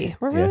 Really lucky.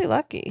 We're really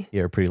lucky.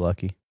 Yeah, we're pretty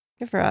lucky.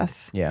 Good for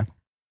us. Yeah.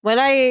 When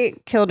I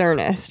killed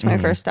Ernest, my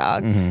first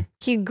dog,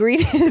 he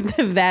greeted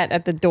the vet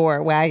at the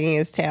door, wagging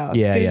his tail.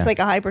 Yeah, so he was like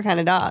a hyper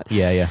kind of dog.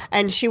 Yeah, yeah.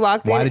 And she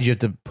walked in. Why did you have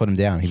to put him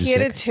down? He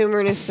had a tumor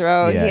in his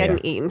throat. Yeah, he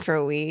hadn't eaten for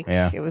a week.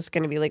 Yeah. It was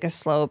going to be like a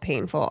slow,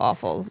 painful,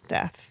 awful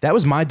death. That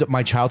was my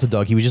childhood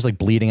dog. He was just like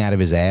bleeding out of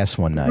his ass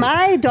one night.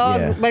 My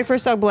dog, my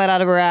first dog bled out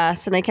of her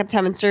ass, and they kept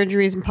having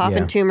surgeries and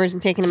popping tumors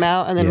and taking him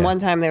out. And then one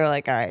time they were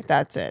like, all right,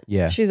 that's it.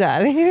 Yeah. She's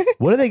out of here.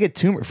 What do they get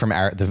tumor from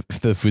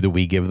the food that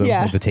we give them?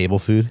 Yeah. Like the table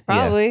food?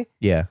 Probably.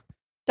 Yeah.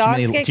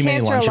 Dogs get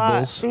cancer a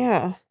lot.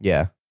 Yeah.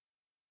 Yeah.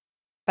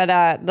 But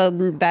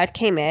the vet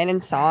came in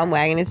and saw him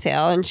wagging his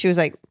tail, and she was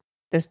like,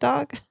 this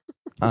dog?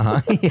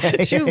 Uh-huh.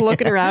 Yeah, she was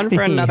looking around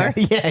for another.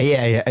 Yeah.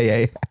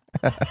 It's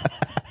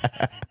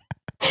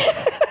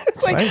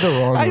like, I the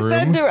wrong room.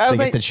 said to her, I was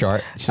like, the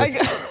chart. Like,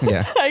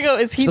 I go,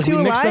 is he She's too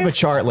like, we alive? mixed up a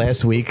chart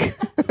last week.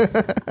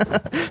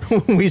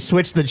 We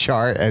switched the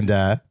chart, and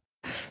I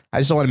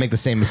just don't want to make the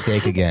same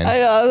mistake again. I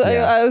know.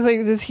 I was like,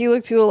 does he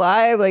look too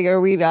alive? Like,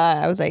 are we not?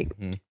 I was like,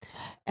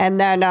 and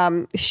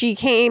then she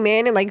came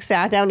in and like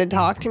sat down to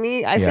talk to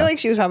me. I feel like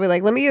she was probably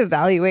like, let me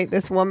evaluate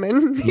this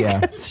woman.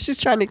 Yeah. She's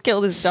trying to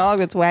kill this dog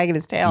that's wagging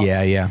his tail.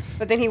 Yeah, yeah.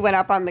 But then he went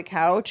up on the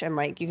couch and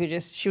like, you could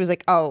just, she was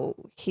like, oh,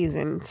 he's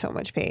in so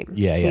much pain.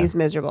 Yeah, yeah. He's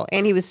miserable.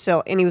 And he was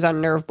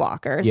on nerve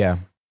blockers. Yeah.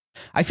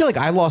 I feel like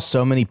I lost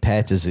so many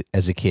pets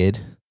as a kid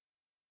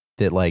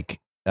that like,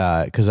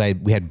 cause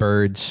we had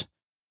birds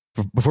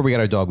before we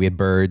got our dog, we had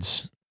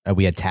birds,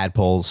 we had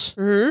tadpoles.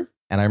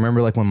 And I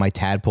remember like when my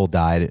tadpole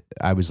died,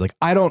 I was like,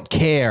 I don't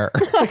care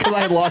because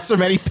I had lost so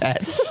many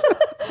pets.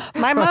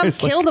 My mom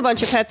killed a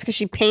bunch of pets because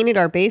she painted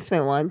our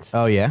basement once.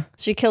 Oh, yeah?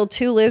 She killed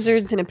 2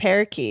 lizards and a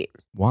parakeet.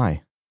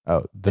 Why?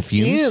 Oh, the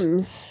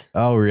fumes?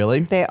 Oh, really?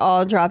 They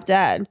all dropped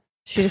dead.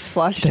 She just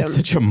flushed them. That's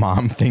such a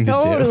mom thing to do.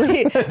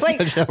 Totally.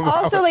 Like,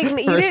 also, like,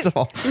 first of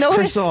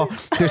all,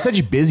 they're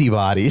such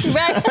busybodies.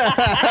 Right.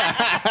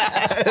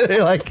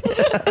 They're like...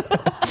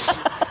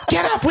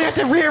 Get up! We have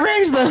to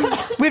rearrange them.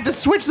 We have to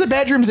switch the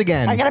bedrooms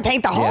again. I gotta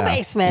paint the whole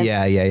basement.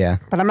 Yeah.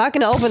 But I'm not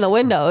gonna open the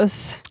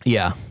windows.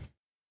 Yeah.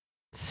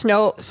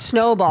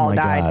 Snowball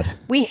died. God.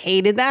 We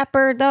hated that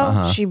bird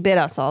though. She bit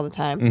us all the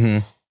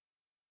time.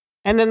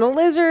 And then the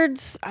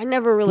lizards, I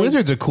never really.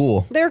 Lizards are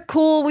cool. They're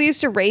cool. We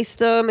used to race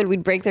them, and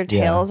we'd break their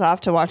tails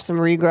off to watch them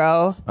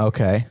regrow.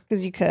 Okay.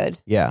 Because you could.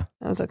 Yeah.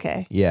 That was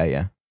okay.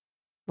 Yeah.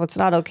 What's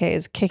not okay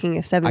is kicking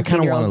a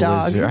 17-year-old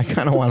dog. I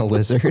kind of want a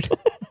lizard.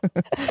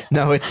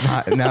 No, it's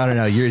not.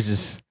 No. Yours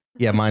is.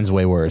 Yeah, mine's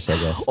way worse, I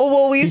guess. Oh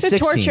well, we used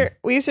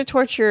to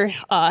torture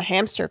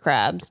hamster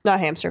crabs. Not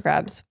hamster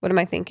crabs. What am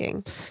I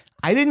thinking?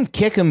 I didn't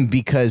kick them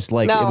because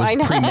like it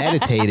was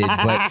premeditated,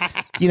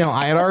 but you know,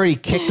 I had already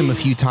kicked them a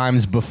few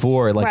times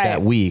before, like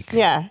that week.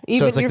 Yeah.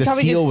 So it's like the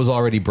seal was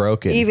already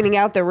broken. Evening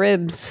out the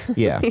ribs.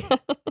 Yeah.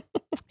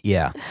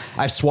 Yeah.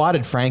 I've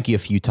swatted Frankie a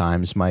few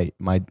times, my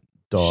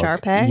dog.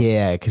 Sharpay?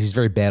 Yeah, because he's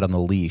very bad on the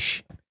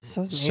leash.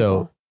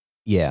 So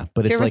yeah,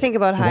 but it's do you ever think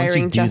about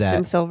hiring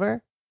Justin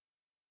Silver?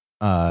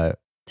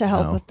 To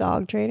help with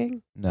dog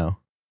training? No.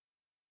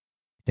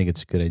 I think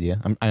it's a good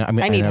idea. I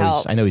need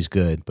help. I know he's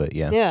good, but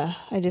yeah. Yeah,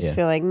 I just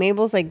feel like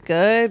Mabel's like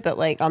good, but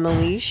like on the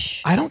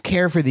leash. I don't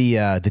care for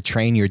the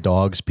train your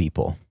dogs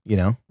people, you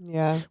know?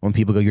 Yeah. When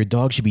people go, your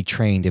dog should be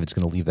trained if it's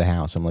going to leave the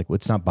house. I'm like, well,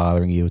 it's not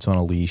bothering you. It's on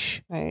a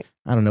leash. Right.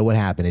 I don't know what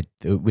happened.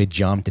 It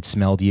jumped. It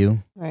smelled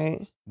you.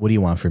 Right. What do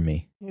you want from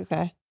me?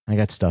 Okay. I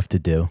got stuff to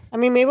do. I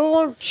mean, Mabel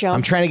won't jump.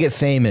 I'm trying to get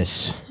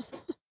famous.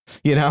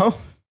 You know?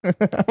 I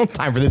don't have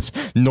time for this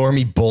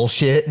normie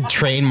bullshit.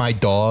 Train my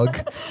dog.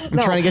 I'm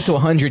trying to get to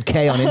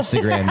 100K on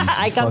Instagram.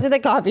 I come to the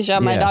coffee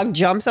shop. My dog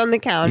jumps on the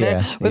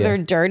counter with her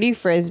dirty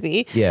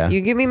frisbee. Yeah.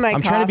 You give me my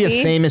coffee. I'm trying to be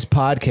a famous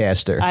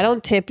podcaster. I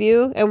don't tip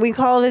you, and we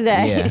call it a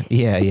day.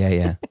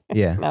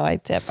 Yeah. No, I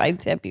tip.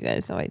 You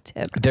guys know I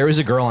tip. There was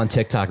a girl on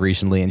TikTok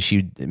recently, and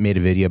she made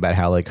a video about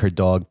how like her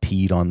dog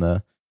peed on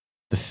the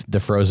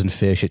frozen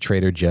fish at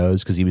Trader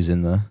Joe's because he was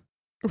in the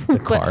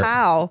cart. But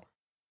how?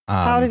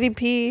 How did he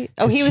pee?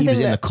 Oh, he was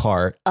in the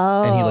cart.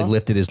 Oh. And he like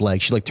lifted his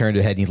leg. She like turned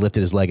her head and he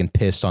lifted his leg and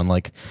pissed on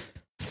like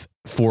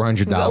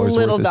 $400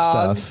 worth of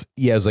stuff.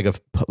 Yeah, it was like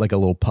a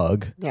little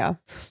pug. Yeah.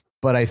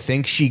 But I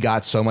think she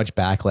got so much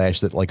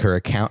backlash that like her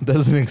account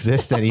doesn't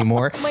exist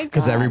anymore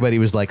because everybody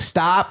was like,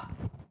 stop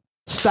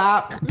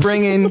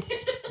bringing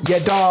your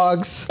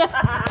dogs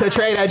to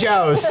Trader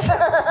Joe's.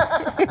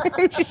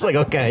 She's like,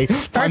 okay,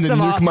 time to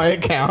nuke my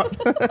account.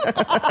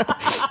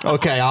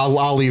 Okay,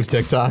 I'll leave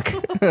TikTok.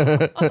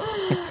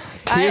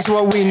 Here's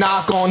what we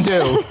not gonna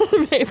do.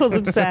 Mabel's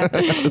upset.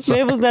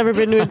 Mabel's never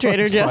been to a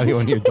Trader Joe's. Funny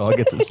when your dog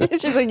gets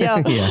upset. She's like, yo.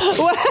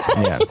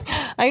 Yeah.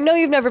 I know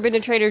you've never been to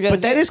Trader Joe's.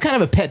 But that is kind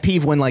of a pet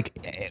peeve when like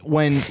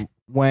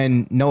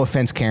when no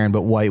offense, Kerryn,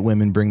 but white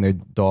women bring their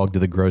dog to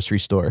the grocery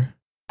store.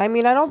 I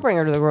mean, I don't bring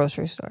her to the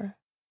grocery store.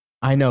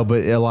 I know,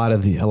 but a lot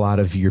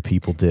of your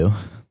people do.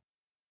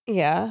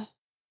 Yeah.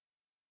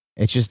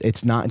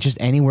 It's not just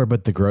anywhere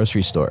but the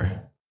grocery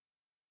store.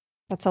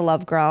 That's a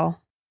love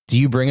growl. Do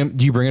you bring her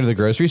to the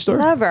grocery store?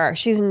 Never.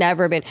 She's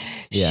never been.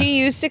 Yeah. She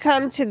used to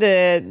come to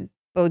the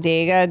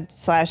bodega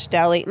 /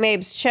 deli.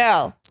 Mabes,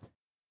 chill.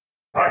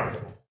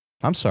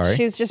 I'm sorry.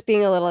 She's just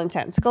being a little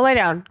intense. Go lie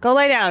down. Go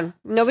lie down.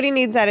 Nobody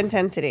needs that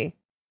intensity.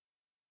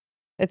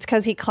 It's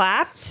because he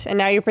clapped and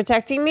now you're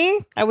protecting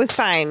me? I was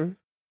fine.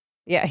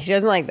 Yeah, she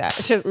doesn't like that.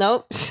 She's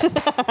nope.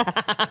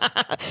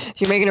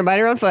 She's making her bite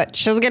her own foot.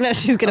 She's gonna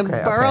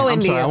burrow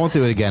into you. I won't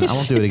do it again. I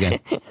won't do it again.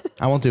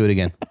 I won't do it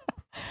again.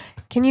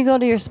 Can you go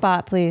to your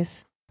spot,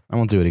 please? I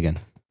won't do it again.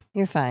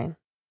 You're fine.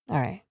 All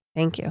right.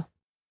 Thank you.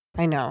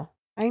 I know.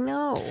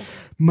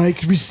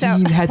 Mike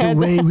Recine had a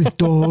way with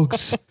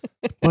dogs,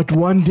 but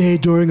one day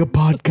during a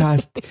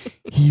podcast,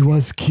 he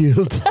was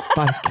killed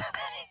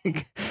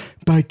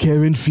by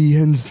Kerryn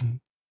Feehan's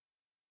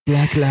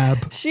black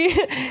lab.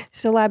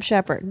 She's a lab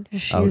shepherd.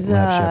 She's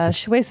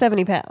she weighs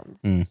 70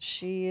 pounds.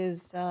 She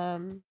is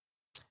okay.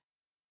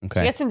 She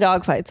gets in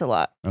dog fights a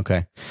lot.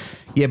 Okay.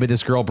 Yeah, but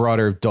this girl brought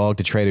her dog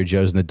to Trader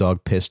Joe's and the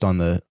dog pissed on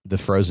the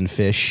frozen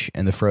fish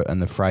and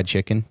the fried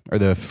chicken or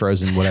the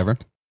frozen whatever.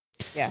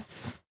 Yeah.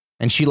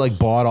 And she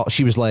bought all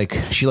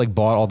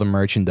the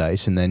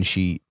merchandise and then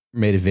she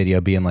made a video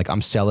being like,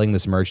 I'm selling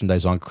this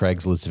merchandise on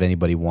Craigslist if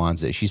anybody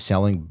wants it. She's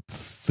selling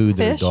food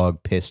that her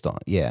dog pissed on.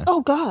 Yeah. Oh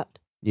God.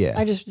 Yeah.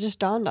 I just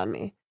dawned on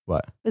me.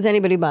 What? Is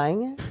anybody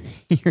buying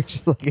it? You're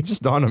just like, it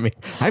just dawned on me.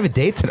 I have a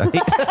date tonight.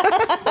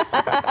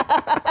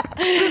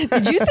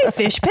 Did you say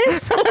fish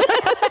piss?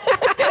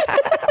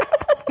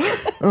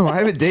 Oh, I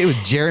have a date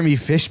with Jeremy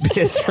Fish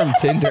Piss from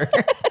Tinder.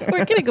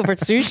 We're gonna go for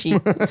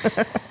sushi.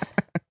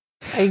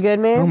 Are you good,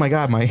 man? Oh my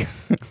God,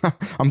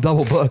 I'm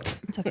double booked.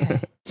 It's okay.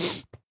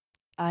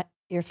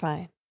 You're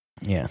fine.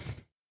 Yeah.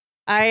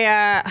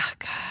 I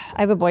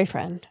have a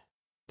boyfriend.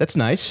 That's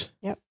nice.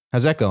 Yep.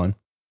 How's that going?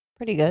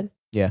 Pretty good.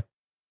 Yeah.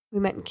 We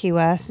met in Key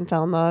West and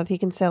fell in love. He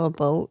can sail a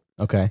boat.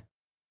 Okay.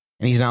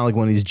 And he's not like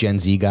one of these Gen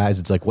Z guys.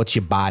 It's like, what's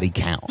your body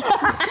count?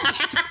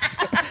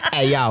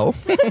 Hey, yo.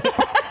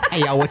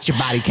 Hey, yo, what's your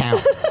body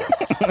count?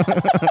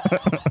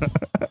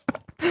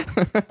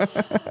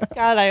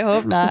 God, I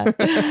hope not.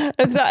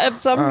 If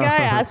some guy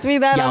asked me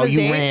that on a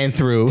date, ran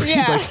through.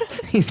 Yeah.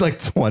 He's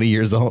like 20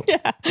 years old.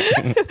 Yeah.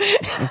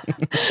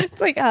 It's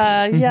like,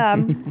 yeah,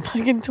 I'm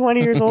fucking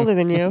 20 years older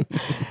than you.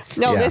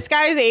 No, this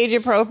guy's age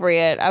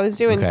appropriate. I was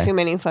doing too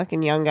many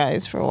fucking young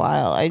guys for a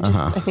while. I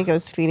think I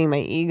was feeding my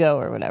ego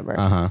or whatever.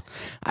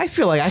 I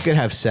feel like I could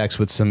have sex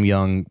with some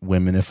young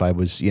women if I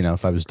was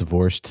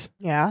divorced.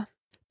 Yeah.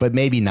 But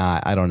maybe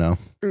not. I don't know.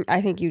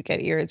 I think you'd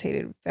get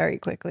irritated very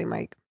quickly,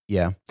 Mike.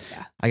 Yeah.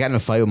 I got in a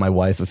fight with my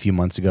wife a few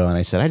months ago and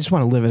I said, I just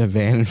want to live in a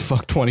van and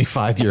fuck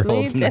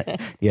 25-year-olds.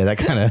 Yeah, that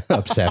kind of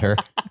upset her.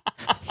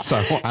 So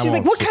she's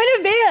like, what kind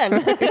of van?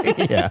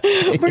 Yeah.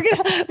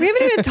 We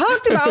haven't even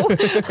talked about.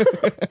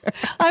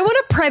 I want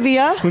a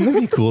Previa. Wouldn't that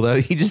be cool though?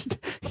 You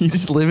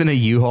just live in a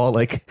U-Haul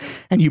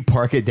and you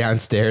park it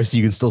downstairs so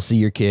you can still see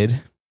your kid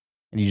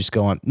and you just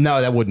go on. No,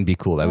 that wouldn't be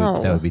cool. That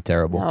would be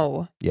terrible.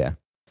 No. Yeah.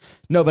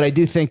 No, but I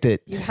do think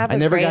that you have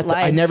great life.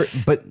 I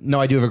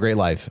do have a great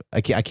life.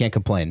 I can't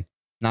complain.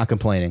 Not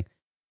complaining.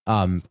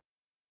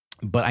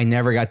 But I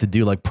never got to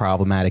do like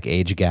problematic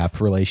age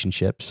gap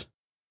relationships.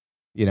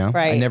 You know?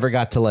 Right. I never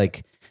got to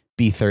like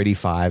be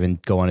 35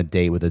 and go on a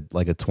date with a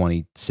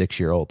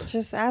 26-year-old.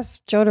 Just ask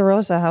Joe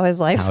DeRosa how his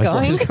life's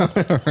going.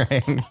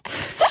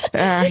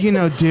 Right.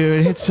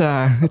 Dude,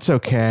 it's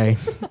okay.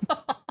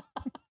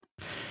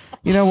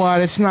 You know what?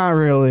 It's not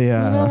really. You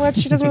know what?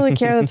 She doesn't really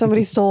care that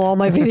somebody stole all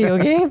my video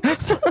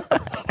games.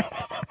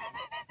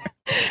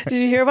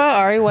 Did you hear about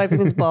Ari wiping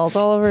his balls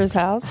all over his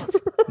house?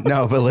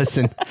 No, but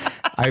listen,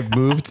 I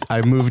moved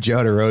Joe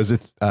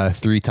DeRosa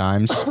 3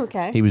 times.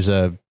 Okay. He was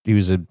a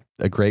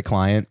great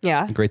client.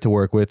 Yeah. Great to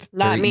work with.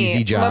 Not Very me.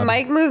 Easy job. When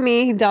Mike moved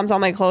me, he dumped all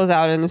my clothes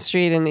out in the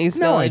street in the East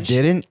Village. No,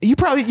 I didn't.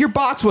 Your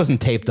box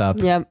wasn't taped up.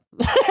 Yep.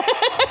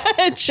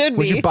 It should be.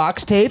 Was your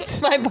box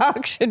taped? My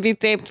box should be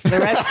taped for the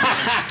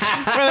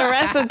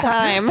rest of the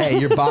time. Hey,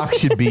 your box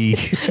should be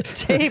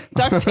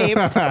duct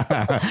taped,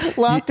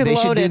 locked and loaded. They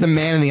should do the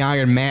Man in the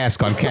Iron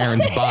Mask on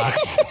Karen's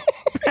box.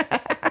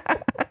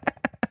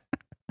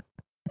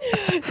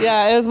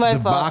 Yeah, it was my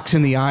fault. The Box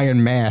in the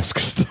Iron Mask,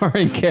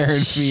 starring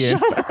Kerryn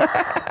Feehan.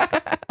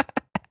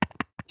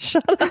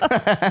 Shut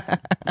up.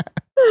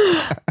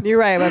 You're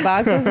right. My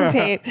box wasn't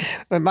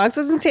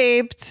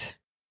taped.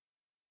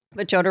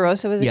 But Joe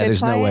DeRosa was a good client? Yeah,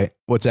 there's no way.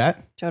 What's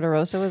that? Joe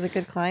DeRosa was a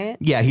good client?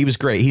 Yeah, he was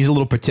great. He's a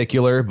little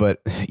particular,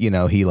 but, he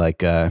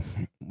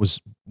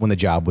was, when the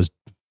job was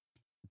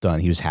done,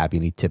 he was happy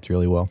and he tipped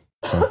really well.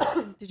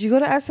 So. Did you go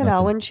to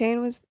SNL when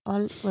Shane was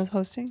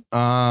hosting?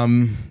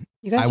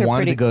 You guys I were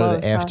wanted pretty to go close,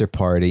 to the after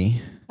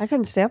party. I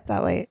couldn't stay up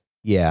that late.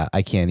 Yeah,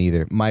 I can't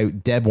either.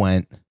 Deb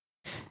went.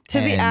 To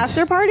the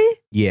after party?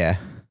 Yeah.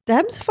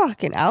 Deb's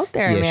fucking out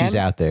there, man. Yeah, she's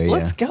out there. Yeah.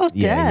 Let's go,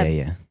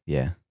 Deb.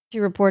 Yeah. She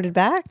reported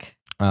back?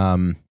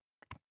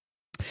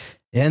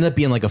 It ended up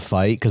being like a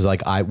fight because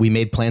we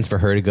made plans for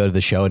her to go to the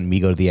show and me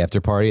go to the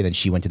after party. And then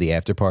she went to the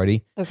after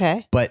party.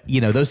 Okay. But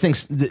those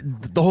things,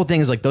 the whole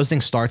thing is like those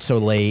things start so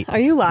late. Are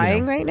you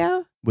lying right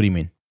now? What do you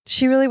mean?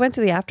 She really went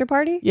to the after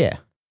party? Yeah.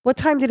 What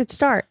time did it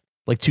start?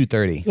 Like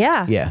 2:30.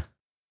 Yeah. Yeah.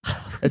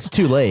 It's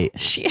too late.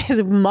 She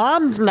has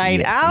mom's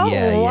night out.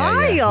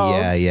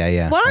 Wild.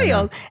 Yeah.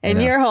 Wild.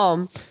 And you're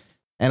home.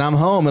 And I'm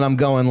home and I'm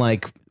going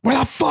like, where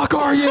the fuck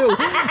are you?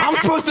 I'm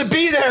supposed to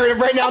be there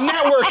right now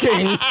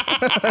networking.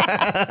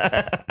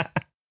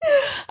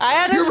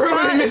 You're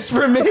ruining this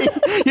for me.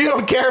 You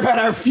don't care about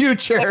our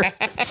future.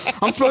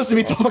 I'm supposed to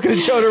be talking to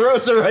Joe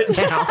DeRosa right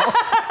now.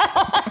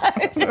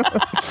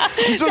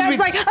 I'm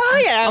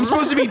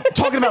supposed to be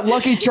talking about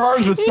Lucky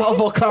Charms with Sal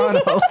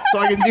Vulcano so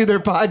I can do their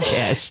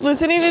podcast.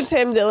 Listening to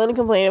Tim Dillon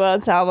complain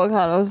about Sal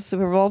Vulcano's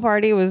Super Bowl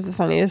party was the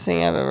funniest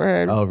thing I've ever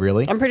heard. Oh,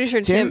 really? I'm pretty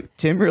sure Tim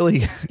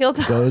really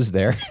goes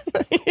there.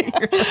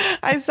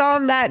 I saw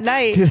him that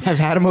night. Dude, I've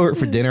had him over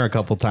for dinner a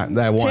couple times.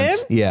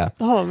 Once. Yeah.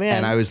 Oh, man.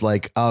 And I was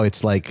like, oh,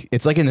 it's like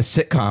in the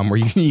sitcom where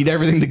you need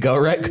everything to go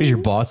right because your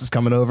boss is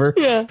coming over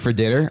for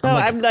dinner.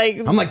 I'm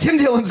like, Tim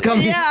Dillon's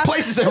coming. Yeah.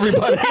 Places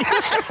everybody.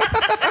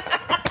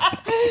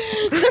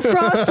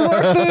 Defrost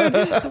more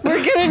food.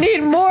 We're gonna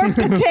need more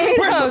potatoes.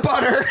 Where's the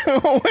butter?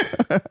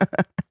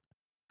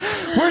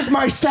 Where's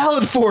my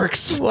salad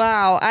forks?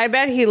 Wow, I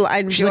bet he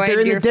enjoyed they're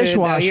in your the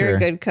dishwasher. Food, though. You're a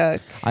good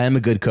cook. I am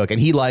a good cook, and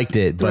he liked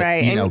it. But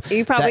right. you know,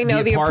 you probably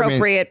know the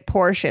appropriate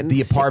portions.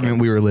 The apartment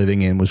we were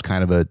living in was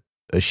kind of a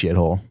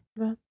shithole.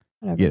 Well,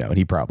 you know, and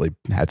he probably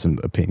had some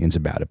opinions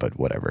about it, but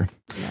whatever.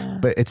 Yeah.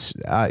 But it's,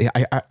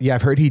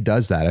 I've heard he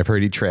does that. I've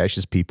heard he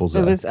trashes people's.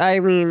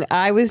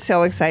 I was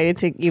so excited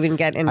to even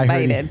get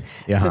invited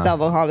to Sal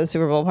Vulcano's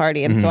Super Bowl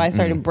party. And so I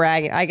started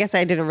bragging. I guess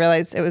I didn't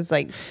realize it was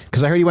like.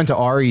 Because I heard he went to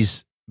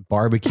Ari's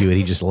barbecue and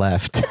he just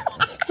left.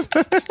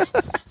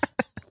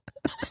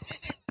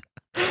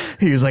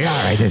 He was like,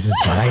 all right, this is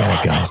fun. I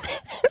gotta go.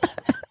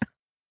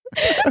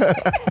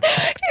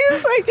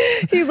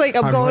 he's like,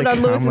 I'm going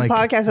on Lewis's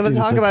podcast. I'm gonna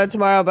talk about it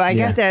tomorrow, but I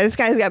get that this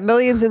guy's got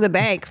millions in the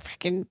bank.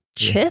 Freaking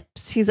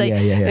chips. He's like,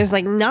 there's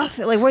like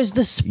nothing. Like, where's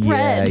the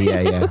spread?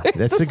 Yeah.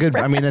 That's a good.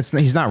 I mean,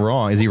 he's not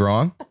wrong. Is he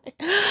wrong?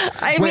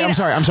 Wait, I'm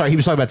sorry. He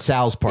was talking about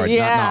Sal's part,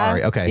 not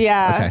Ari. Okay.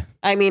 Yeah. Okay.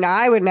 I mean,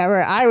 I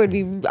would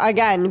be,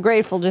 again,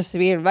 grateful just to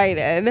be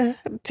invited.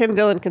 Tim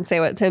Dillon can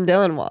say what Tim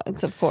Dillon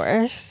wants, of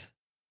course.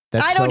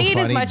 I don't eat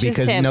as much as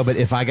Tim. No, but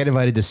if I get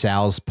invited to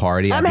Sal's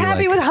party, I'm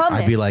happy with hummus.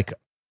 I'd be like,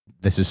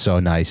 this is so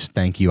nice.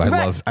 Thank you.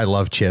 I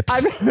love chips.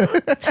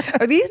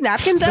 Are these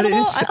napkins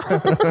edible?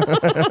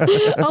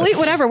 I'll eat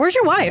whatever. Where's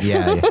your wife?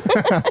 Yeah.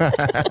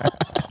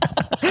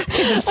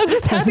 I'm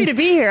just happy to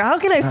be here. How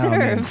can I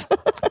serve?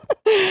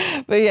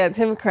 But yeah,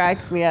 Tim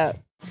cracks me up.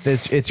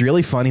 It's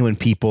really funny when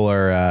people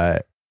are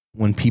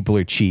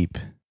cheap.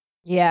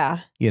 Yeah.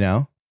 You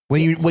know?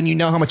 When you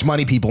know how much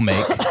money people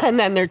make, and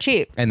then they're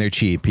cheap.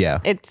 Yeah.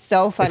 It's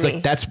so funny. It's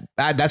like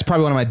that's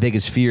probably one of my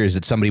biggest fears,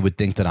 that somebody would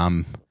think that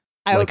I'm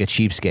like a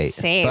cheapskate.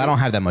 Same. But I don't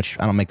have that much.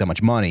 I don't make that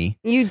much money.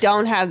 You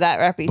don't have that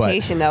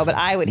reputation though. But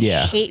I would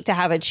hate to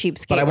have a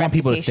cheapskate. But I want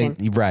people to think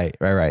right.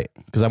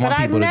 Because I want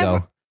people to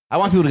go. I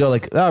want people to go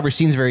like, oh,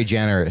 Racine's very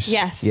generous.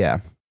 Yes.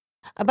 Yeah.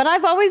 But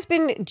I've always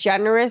been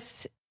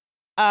generous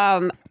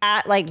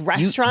at like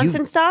restaurants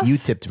and stuff. You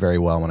tipped very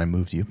well when I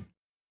moved you.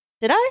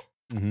 Did I?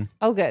 Mm-hmm.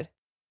 Oh, good.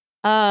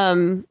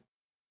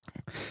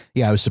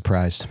 Yeah, I was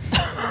surprised.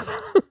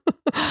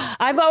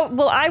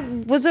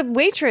 I was a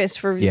waitress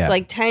for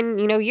like 10,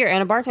 year,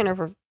 and a bartender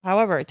for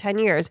 10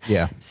 years.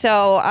 Yeah.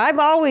 So I've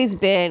always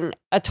been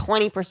a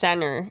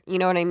 20%er. You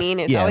know what I mean?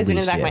 It's always been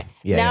in the back of my.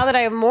 Now that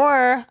I have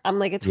more, I'm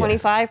like a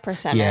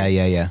 25%er.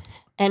 Yeah.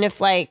 And if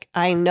like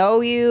I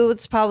know you,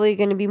 it's probably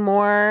going to be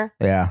more.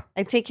 Yeah.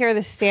 I take care of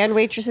the stand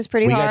waitresses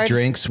pretty hard.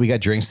 We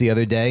got drinks the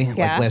other day, like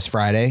last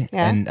Friday,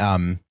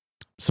 and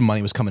some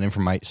money was coming in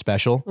from my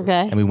special.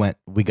 Okay. And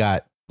we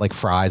got like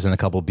fries and a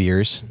couple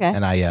beers. Okay.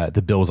 And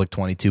the bill was like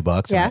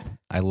 $22. Yeah.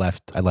 I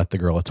left the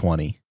girl at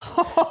 20.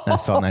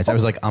 That felt nice. I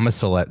was like, I'm a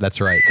celeb.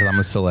 That's right. Cause I'm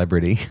a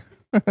celebrity.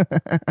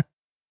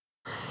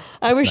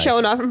 I was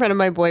showing off in front of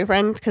my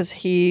boyfriend because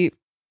he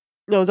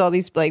knows all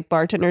these like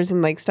bartenders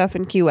and like stuff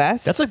in Key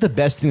West. That's like the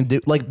best thing to do.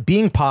 Like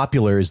being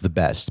popular is the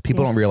best.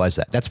 People don't realize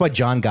that. That's why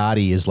John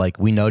Gotti is like,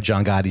 we know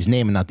John Gotti's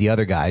name and not the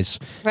other guys.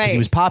 Right. Because he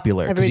was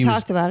popular. Everybody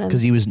talked about him.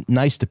 Because he was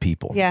nice to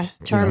people. Yeah.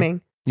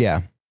 Charming.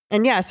 Yeah.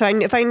 And so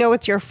if I know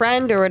it's your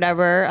friend or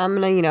whatever, I'm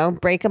going to,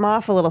 break him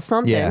off a little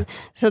something. Yeah.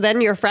 So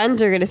then your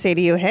friends are going to say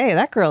to you, hey,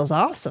 that girl's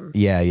awesome.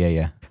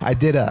 Yeah. I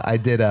did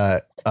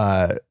a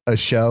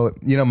show.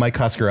 Mike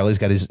Coscarelli's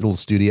got his little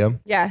studio.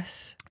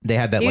 Yes. They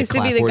had that he like used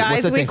to be the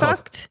guys we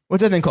fucked.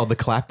 What's that thing called? The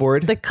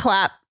clapboard? The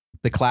clap.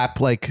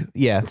 Like,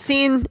 yeah.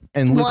 Scene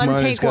and Luke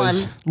one, take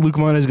goes, one. Luke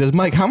Moniz goes,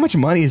 Mike, how much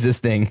money is this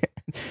thing?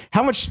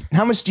 How much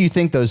do you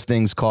think those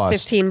things cost?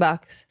 $15. $40.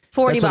 That's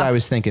what I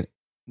was thinking.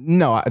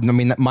 No, I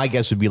mean, my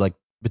guess would be like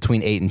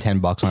between $8 and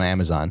 $10 on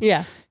Amazon.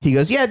 Yeah. He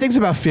goes, yeah, I think it's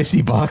about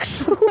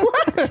 $50.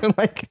 What?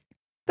 Like,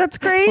 that's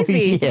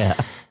crazy. Yeah.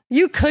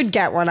 You could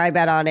get one, I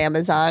bet, on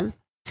Amazon.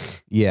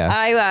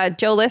 Yeah.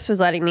 Joe List was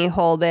letting me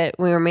hold it.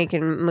 We were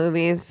making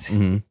movies.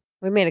 Mm-hmm.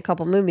 We made a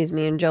couple movies,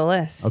 me and Joe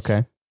List.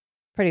 Okay.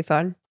 Pretty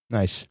fun.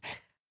 Nice.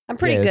 I'm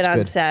pretty good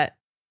on set.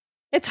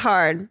 It's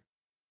hard.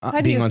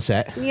 Being on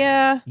set?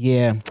 Yeah.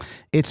 Yeah.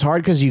 it's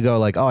hard because you go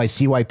like, oh, I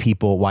see why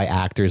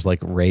actors like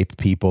rape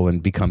people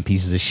and become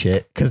pieces of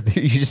shit because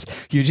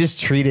you're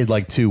just treated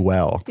like too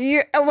well.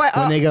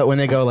 When they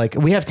go like,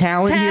 we have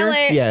talent here.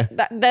 Yeah,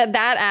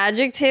 that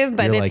adjective,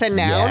 but it's like, a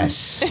noun.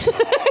 Yes.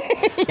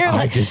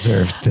 I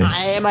deserve this.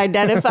 I am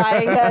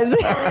identifying as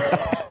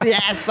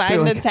yes,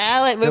 I'm the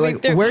talent.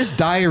 Like, where's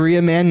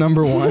Diarrhea Man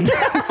 #1?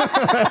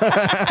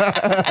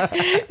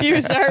 You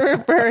start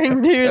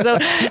referring to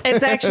yourself.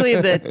 It's actually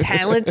the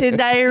talented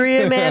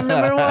Diarrhea Man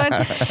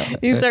 #1.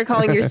 You start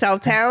calling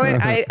yourself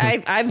talent.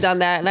 I've done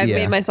that, and I've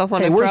made myself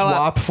want to throw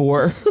up.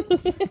 Where's WAP 4?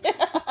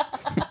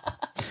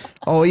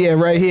 Oh yeah,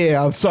 right here.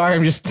 I'm sorry.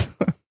 I'm just.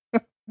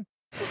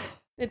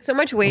 It's so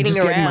much waiting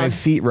around. Getting my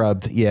feet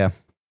rubbed. Yeah.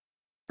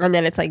 And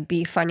then it's like,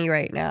 be funny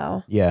right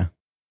now. Yeah.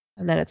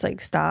 And then it's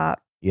like,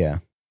 stop. Yeah.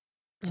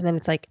 And then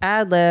it's like,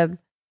 ad lib.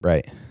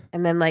 Right.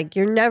 And then like,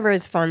 you're never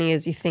as funny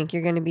as you think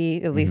you're going to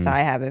be. At least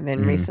I haven't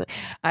been recently.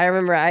 I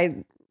remember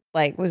I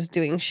like was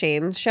doing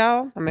Shane's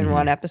show. I'm in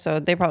one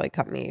episode. They probably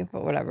cut me,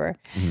 but whatever.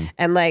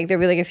 And like, there'd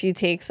be like a few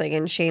takes, like,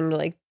 and Shane would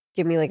like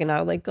give me like a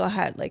nod, like, go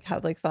ahead, like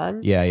have like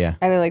fun. Yeah, yeah.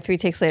 And then like 3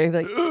 takes later, he'd be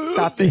like,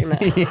 stop doing that.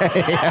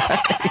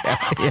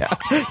 Yeah.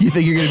 You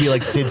think you're gonna be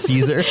like Sid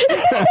Caesar?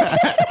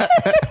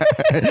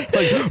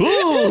 Like,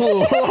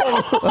 ooh.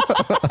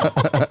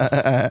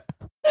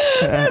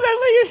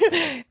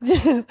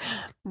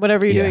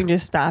 Whatever you're doing,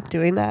 just stop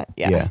doing that.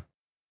 Yeah.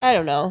 I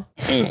don't know.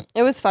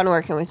 It was fun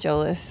working with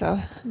Gillis. So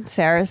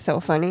Sarah's so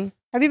funny.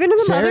 Have you been to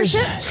the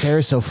mothership?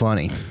 Sarah's so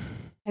funny.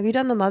 Have you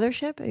done the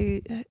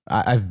mothership?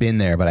 I've been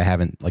there, but I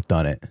haven't like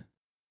done it.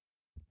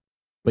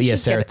 But yeah,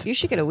 Sarah, you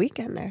should get a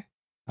weekend there.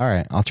 All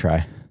right, I'll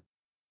try.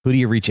 Who do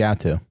you reach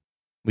out to?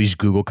 We just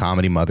Google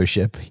comedy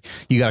mothership.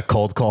 You got a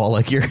cold call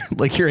like you're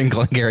in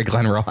Glengarry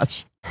Glen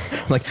Ross.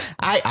 Like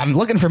I'm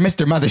looking for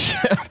Mr.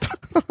 Mothership.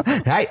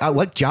 Hey,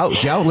 look, Joe,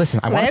 listen,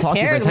 I want to talk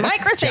to you for a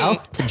second.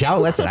 Joe,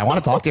 listen, I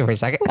want to talk to you for a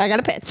second. I got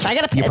a pitch.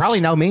 You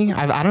probably know me.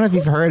 I don't know if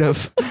you've heard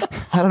of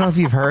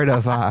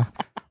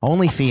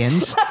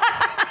OnlyFeehans.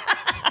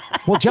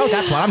 Well, Joe,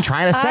 that's what I'm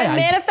trying to say. I'm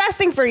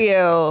manifesting for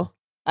you.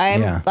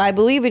 I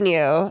believe in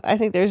you. I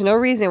think there's no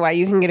reason why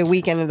you can get a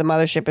weekend at the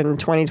mothership in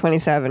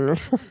 2027 or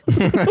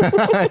something.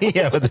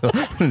 Yeah, with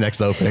the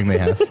next opening they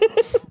have.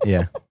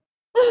 Yeah.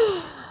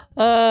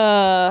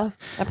 That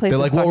place. They're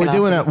like, well, we're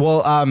doing it.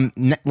 Well,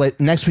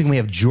 next week we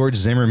have George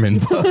Zimmerman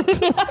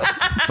booked.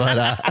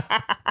 But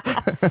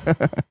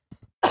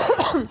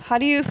how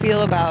do you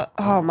feel about?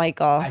 Oh,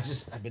 Michael.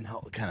 I've been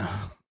kind of.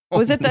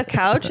 Was it the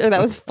couch or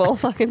that was full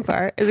fucking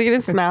fart? Is it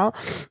gonna smell?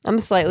 I'm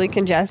slightly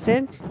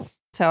congested,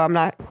 so I'm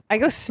not. I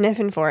go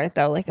sniffing for it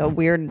though, like a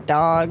weird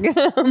dog.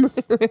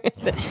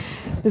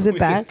 Is it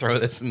bad? Throw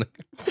this in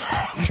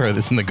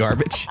the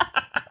garbage.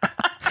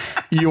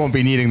 You won't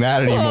be needing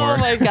that anymore. Oh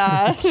my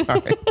gosh!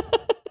 Sorry.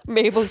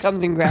 Mabel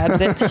comes and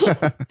grabs it.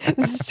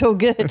 This is so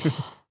good.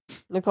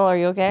 Nicole, are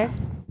you okay?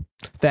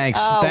 Thanks.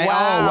 Oh, wow.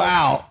 Oh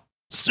wow.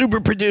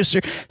 Super producer.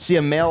 See,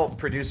 a male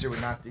producer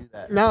would not do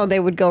that. No, they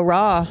would go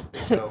raw.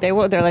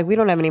 They're like, we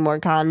don't have any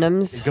more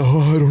condoms. They go,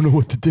 oh, I don't know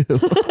what to do.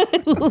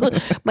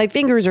 My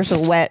fingers are so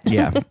wet.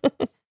 Yeah.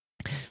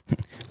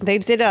 They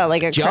did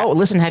a Joe,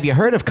 listen, have you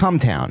heard of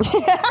Cumtown?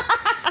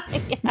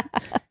 Yeah.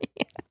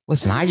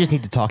 Listen, I just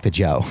need to talk to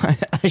Joe.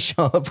 I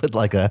show up with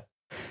like a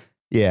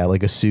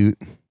suit.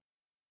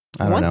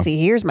 I don't know. Once he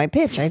hears my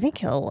pitch, I think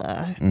he'll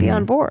be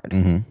on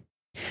board.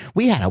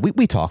 We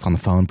talked on the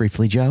phone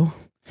briefly, Joe.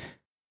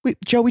 We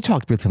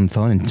talked with him on the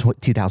phone in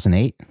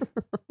 2008.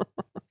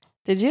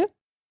 Did you?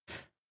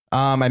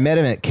 I met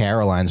him at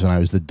Caroline's when I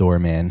was the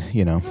doorman,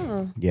 you know.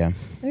 Oh, yeah.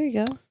 There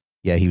you go.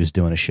 Yeah, he was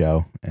doing a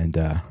show and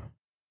I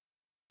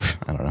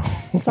don't know.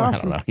 That's awesome. I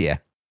don't know. Yeah.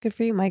 Good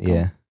for you, Michael.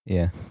 Yeah.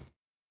 Yeah.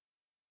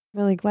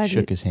 Really glad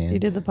Shook his hand. You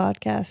did the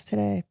podcast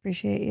today.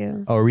 Appreciate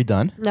you. Oh, are we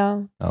done?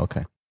 No. Oh,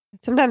 okay.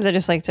 Sometimes I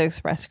just like to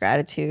express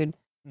gratitude.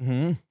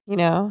 You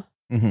know?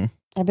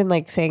 I've been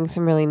like saying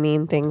some really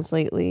mean things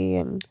lately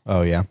and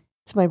oh yeah.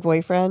 To my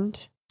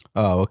boyfriend.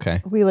 Oh,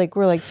 okay. We're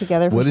like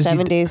together for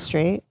 7 days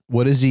straight.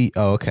 What is he?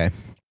 Oh, okay.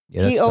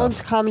 Yeah, he owns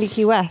Comedy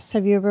Key West.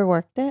 Have you ever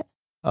worked it?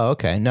 Oh,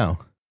 okay. No.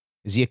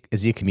 Is he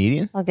a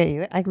comedian? I'll get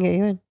you. I can get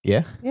you in.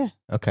 Yeah. Yeah.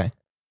 Okay.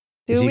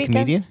 Is he a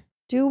comedian?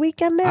 Do a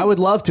weekend there? I would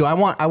love to. I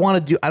want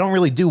to do. I don't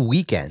really do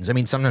weekends. I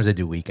mean, sometimes I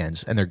do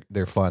weekends, and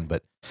they're fun.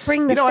 But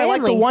bring the family. I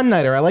like the one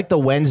nighter. I like the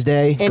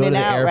Wednesday. Go to the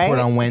airport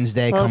on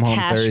Wednesday. Come home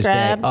Thursday.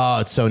 Grab. Oh,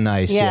 it's so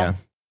nice. Yeah.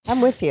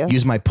 I'm with you.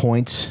 Use my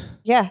points.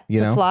 Yeah.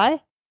 To fly.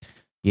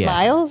 Yeah.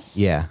 Miles.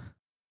 Yeah.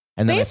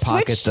 And then I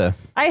pocket the.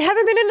 I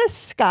haven't been in a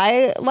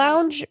Sky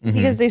Lounge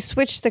because they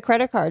switched the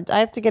credit cards. I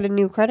have to get a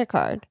new credit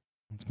card.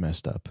 It's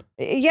messed up.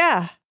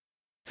 Yeah.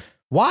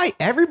 Why?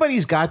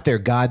 Everybody's got their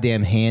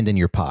goddamn hand in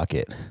your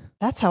pocket.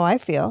 That's how I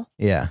feel.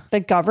 Yeah.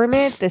 The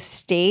government, the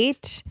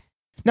state.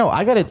 No,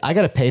 I got a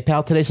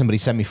PayPal today. Somebody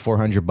sent me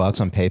 $400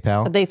 on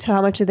PayPal.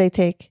 How much did they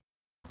take?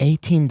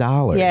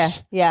 $18. Yeah,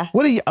 yeah.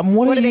 What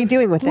are they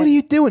doing with it? What are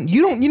you doing?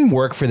 You didn't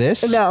work for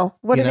this. No.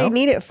 What do they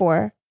need it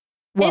for?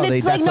 Well,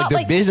 that's like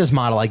their business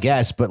model, I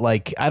guess. But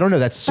like, I don't know.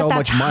 That's so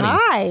much money.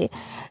 High.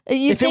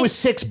 If it was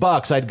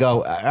 $6, I'd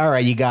go, all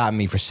right, you got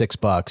me for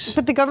 $6.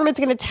 But the government's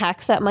going to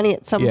tax that money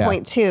at some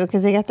point too,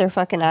 because they got their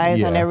fucking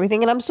eyes on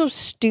everything. And I'm so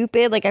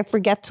stupid. Like I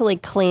forget to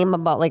like claim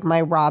about like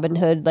my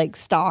Robinhood like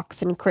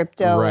stocks and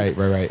crypto. Right.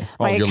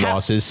 All your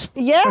losses.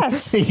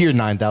 Yes. Your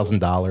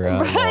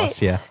 $9,000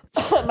 loss. Yeah.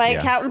 My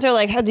accountants are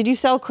like, "How did you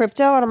sell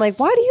crypto?" And I'm like,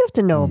 "Why do you have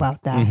to know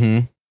about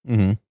that?"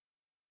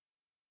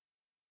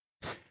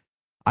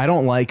 I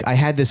don't like, I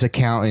had this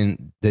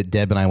accountant that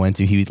Deb and I went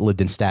to, he lived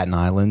in Staten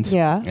Island.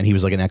 Yeah. And he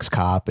was like an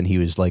ex-cop and he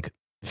was like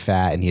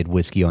fat and he had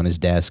whiskey on his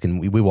desk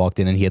and we walked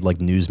in and he had like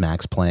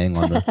Newsmax playing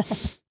on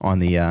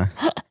the,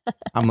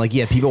 I'm like,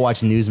 yeah, people watch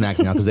Newsmax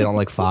now because they don't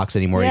like Fox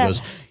anymore. He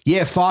goes,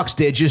 yeah, Fox,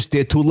 they're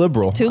too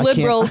liberal. Too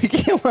liberal.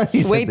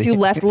 Way too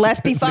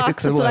lefty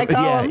Fox, that's what I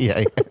call him.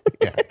 Yeah.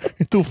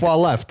 Too far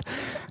left.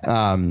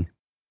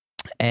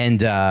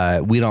 And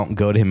we don't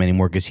go to him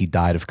anymore because he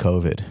died of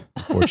COVID,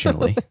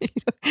 unfortunately.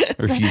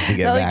 Refused to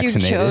get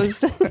vaccinated.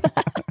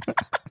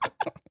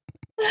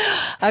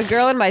 A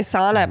girl in my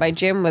sauna at my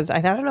gym was,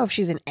 I don't know if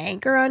she's an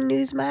anchor on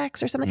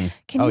Newsmax or something.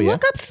 Can you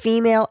look up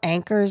female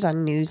anchors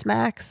on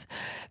Newsmax?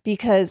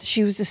 Because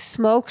she was a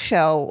smoke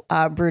show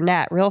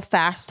brunette, real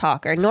fast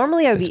talker.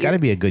 Normally I would It's got to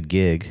be a good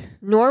gig.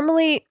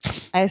 Normally,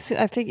 I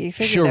think you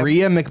figured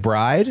Sharia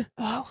McBride?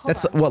 Oh,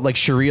 that's what, like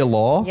Sharia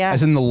law? Yeah.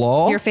 As in the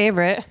law? Your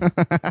favorite.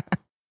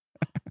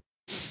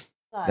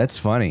 That's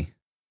funny.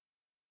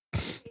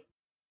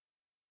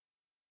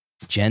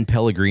 Jen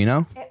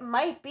Pellegrino? It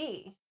might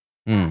be.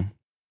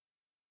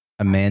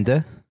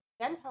 Amanda?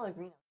 Jen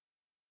Pellegrino.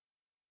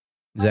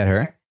 Is that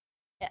her?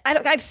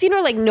 I've seen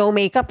her like no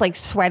makeup, like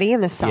sweaty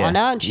in the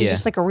sauna, and she's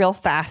just like a real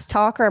fast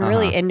talker. I'm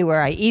really into her.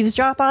 I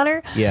eavesdrop on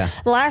her. Yeah.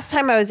 The last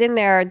time I was in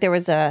there, there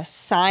was a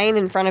sign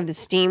in front of the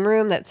steam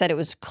room that said it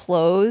was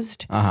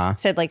closed.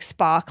 Said like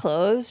spa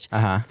closed.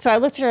 So I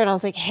looked at her and I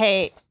was like,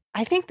 hey,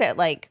 I think that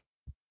like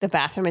the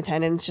bathroom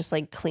attendants just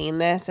like clean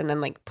this and then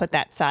like put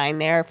that sign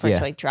there for it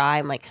to like dry.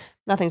 I'm like,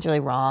 nothing's really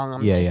wrong.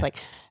 I'm just like,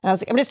 and I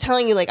was like, I'm just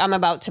telling you, like, I'm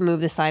about to move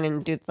the sign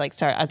and do like,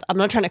 sorry, I'm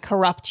not trying to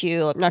corrupt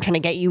you. I'm not trying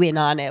to get you in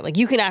on it. Like,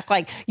 you can act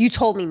like you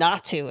told me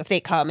not to if they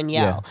come and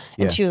yell.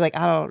 And she was like,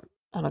 I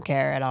don't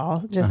care at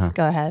all. Just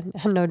go ahead.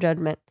 No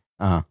judgment.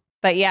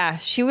 But yeah,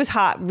 she was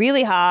hot,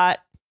 really hot.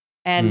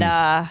 And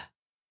I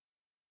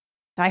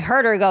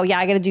heard her go, yeah,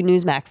 I got to do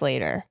Newsmax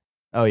later.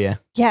 Oh, yeah.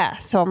 Yeah.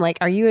 So I'm like,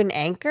 are you an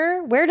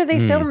anchor? Where do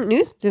they film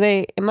news?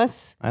 It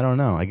must. I don't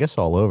know. I guess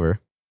all over.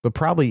 But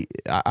probably,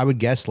 I would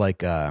guess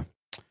like in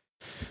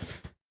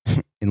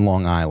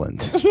Long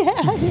Island.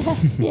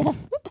 Yeah.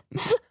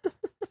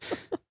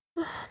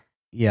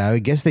 Yeah, I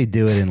would guess they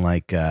do it in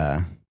like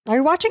are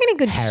you watching any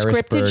good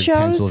scripted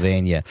shows?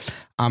 Pennsylvania.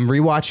 I'm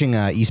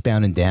rewatching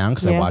Eastbound and Down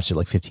because I watched it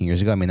like 15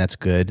 years ago. I mean, that's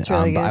good.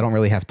 Really good. But I don't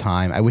really have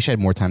time. I wish I had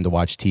more time to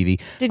watch TV.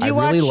 Did you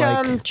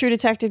watch True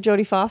Detective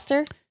Jodie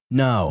Foster?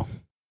 No.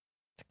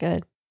 It's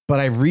good. But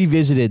I've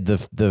revisited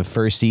the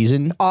first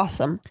season.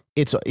 Awesome.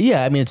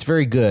 I mean, it's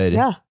very good.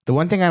 Yeah. The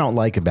one thing I don't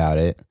like about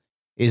it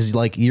is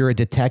like you're a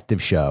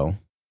detective show,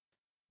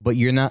 but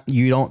you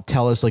don't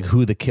tell us like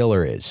who the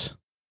killer is.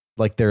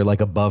 Like they're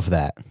like above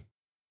that.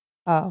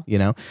 Oh. You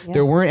know? Yeah.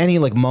 There weren't any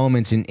like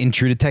moments in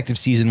True Detective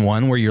season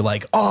 1 where you're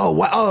like,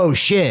 oh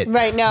shit.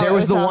 Right. No. There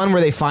was the one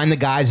where they find the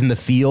guys in the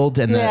field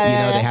and they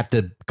have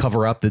to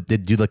cover up, they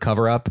do the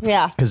cover up.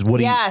 Yeah. Because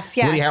Woody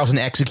Harrelson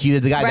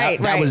executed the guy.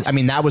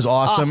 That was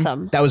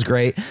awesome. That was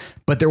great.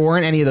 But there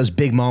weren't any of those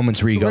big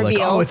moments where you go like,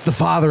 oh, it's the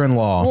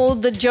father-in-law. Well,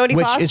 the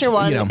Jodie Foster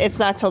one, it's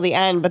not till the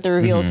end, but the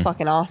reveal is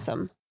fucking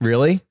awesome.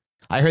 Really?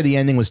 I heard the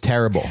ending was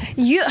terrible.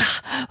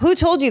 Who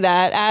told you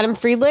that? Adam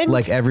Friedland?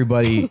 Like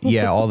everybody,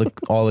 all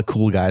the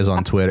cool guys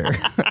on Twitter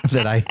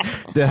that I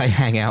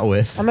hang out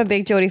with. I'm a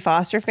big Jodie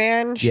Foster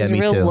fan. She's a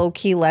real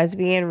low-key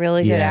lesbian,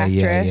 really good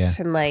actress,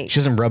 and like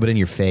she doesn't rub it in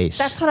your face.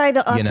 That's what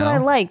I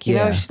like. You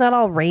know, she's not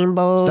all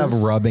rainbows.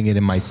 Stop rubbing it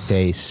in my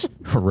face,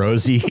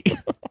 Rosie.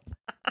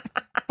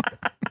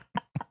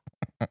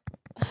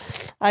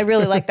 I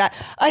really like that.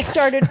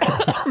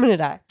 I'm gonna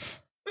die.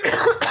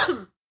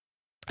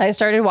 I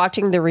started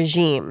watching The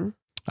Regime.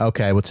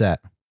 Okay, what's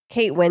that?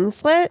 Kate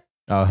Winslet.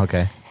 Oh,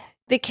 okay.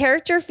 The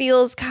character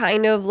feels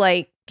kind of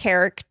like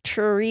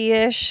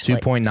caricature-ish.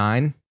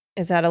 2.9.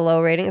 Is that a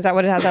low rating? Is that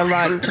what it has on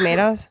Rotten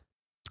Tomatoes?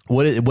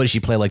 What does she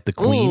play, like the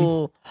queen?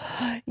 Ooh.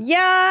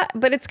 Yeah,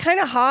 but it's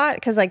kind of hot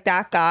because like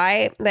that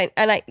guy,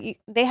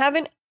 they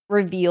haven't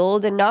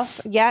revealed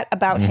enough yet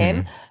about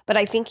him, but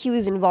I think he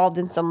was involved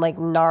in some like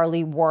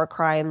gnarly war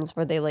crimes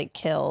where they like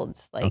killed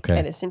like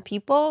innocent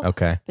people.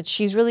 Okay. But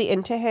she's really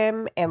into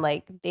him and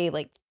like they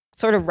like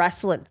sort of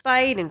wrestle and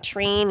fight and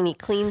train and he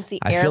cleans the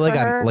air. I feel like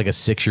I'm like a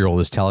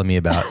 6-year-old is telling me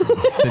about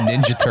the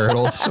Ninja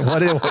Turtles.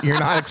 You're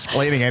not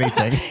explaining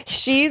anything.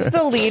 She's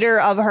the leader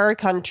of her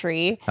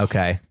country.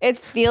 Okay. It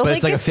feels but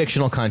it's like a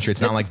fictional country. It's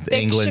not like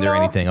England or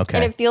anything. Okay.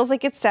 And it feels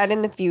like it's set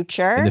in the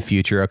future. In the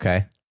future,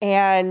 okay.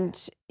 And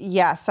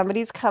yeah,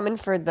 somebody's coming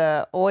for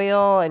the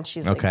oil and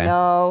she's like,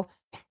 no.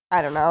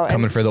 I don't know.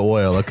 Coming for the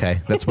oil.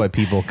 Okay. That's why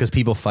because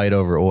people fight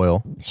over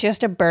oil. She has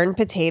to burn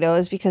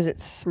potatoes because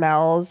it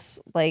smells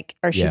like,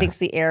 or she thinks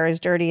the air is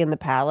dirty in the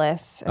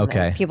palace. And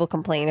then people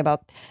complain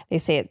about, they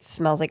say it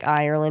smells like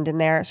Ireland in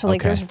there. So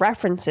like there's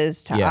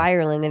references to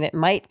Ireland, and it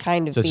might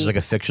kind of be. So it's just like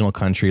a fictional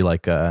country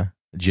like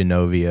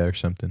Genovia or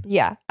something.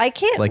 Yeah. I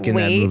can't like in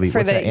wait that movie. for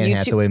What's the that Anne YouTube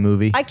Hathaway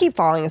movie? I keep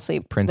falling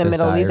asleep Princess in the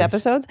middle of these Diaries.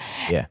 episodes.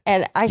 Yeah.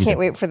 And I can't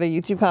wait for the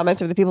YouTube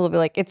comments of the people who be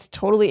like, it's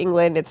totally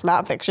England. It's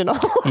not fictional.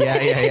 Yeah.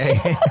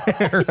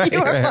 Right, you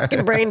are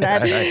fucking brain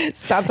dead. Right.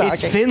 Stop talking.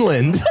 It's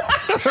Finland.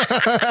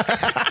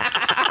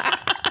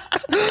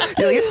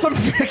 You're like, it's some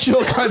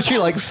fictional country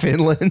like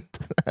Finland.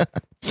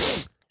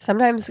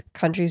 Sometimes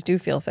countries do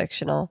feel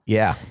fictional.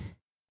 Yeah.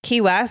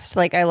 Key West,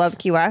 like I love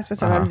Key West, but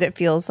sometimes it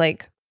feels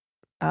like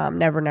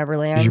Never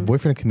Land. Is your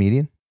boyfriend a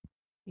comedian?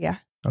 Yeah.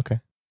 Okay.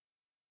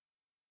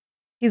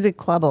 He's a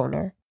club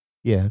owner.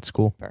 Yeah, that's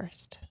cool.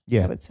 First.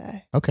 Yeah. I would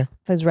say. Okay.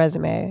 His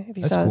resume. If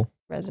you That's saw cool. his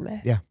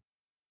resume. Yeah.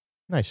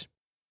 Nice.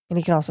 And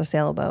he can also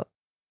sail a boat.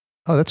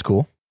 Oh, that's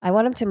cool. I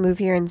want him to move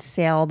here and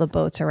sail the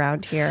boats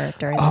around here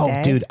during the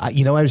day. Oh, dude.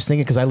 You know, I was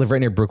thinking, because I live right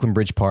near Brooklyn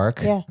Bridge Park.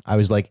 Yeah. I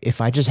was like,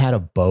 if I just had a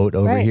boat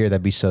over here,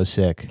 that'd be so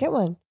sick. Get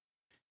one.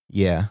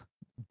 Yeah.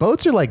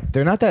 Boats are like,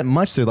 they're not that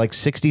much. They're like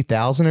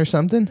 60,000 or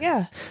something.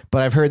 Yeah.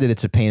 But I've heard that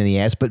it's a pain in the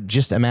ass. But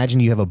just imagine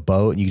you have a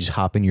boat and you just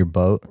hop in your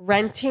boat.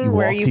 Renting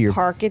where you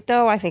park it,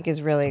 though, I think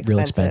is really expensive.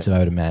 Real expensive, I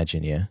would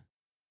imagine. Yeah.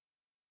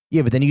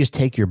 Yeah, but then you just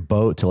take your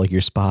boat to like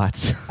your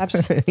spots.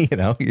 Absolutely. You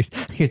know, you're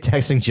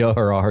texting Joe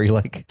Harari, you're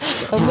like,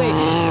 oh, wait,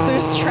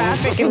 there's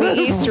traffic in the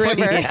East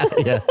River.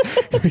 Yeah.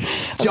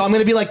 Joe, I'm going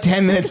to be like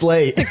 10 minutes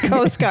late. The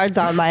Coast Guard's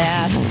on my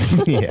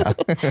ass. Yeah.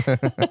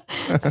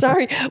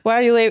 Sorry, why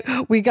are you late?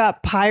 We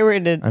got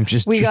pirated.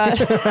 We got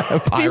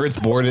pirates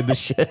boarded the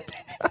ship.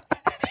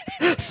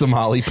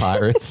 Somali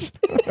pirates.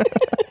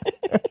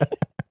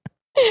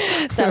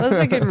 That was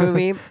a good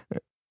movie.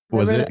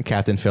 Was it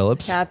Captain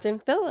Phillips? Captain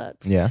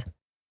Phillips. Yeah.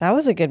 That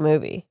was a good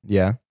movie.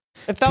 Yeah.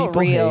 It felt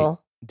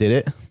real. Did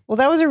it? Well,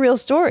 that was a real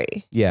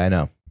story. Yeah, I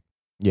know.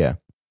 Yeah.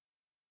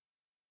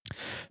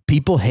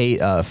 People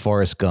hate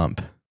Forrest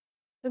Gump.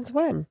 Since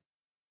when?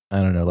 I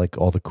don't know, like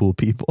all the cool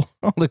people.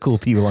 All the cool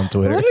people on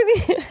Twitter. What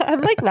are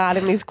I'm like not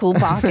in these cool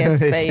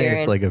pockets. They say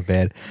it's like a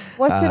bad.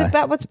 What's it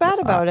about? What's bad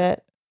about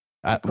it?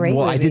 It's a great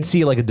movie. I did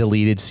see like a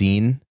deleted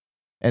scene,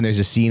 and there's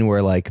a scene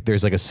where like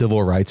there's like a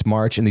civil rights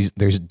march, and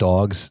there's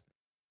dogs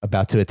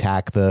about to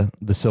attack the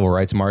civil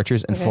rights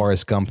marchers, and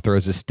Forrest Gump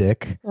throws a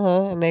stick,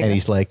 and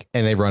he's like,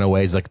 and they run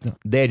away. He's like,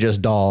 they're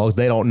just dogs.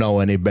 They don't know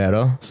any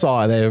better.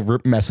 Sorry, they're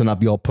messing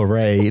up your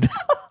parade.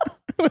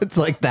 It's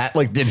like that,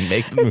 like didn't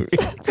make the movie.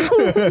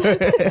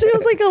 It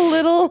feels like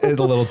it's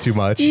a little too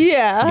much.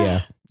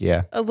 Yeah.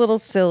 Yeah. A little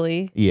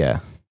silly. Yeah.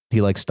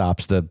 He like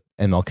stops the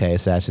MLK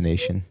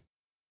assassination.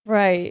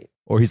 Right.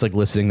 Or he's like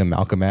listening to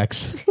Malcolm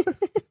X.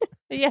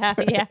 Yeah.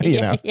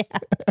 Yeah.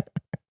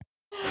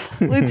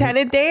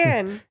 Lieutenant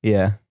Dan.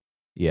 Yeah.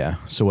 Yeah.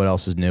 So what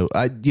else is new?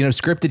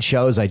 Scripted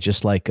shows, I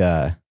just like,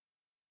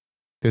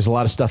 there's a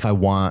lot of stuff I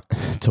want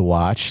to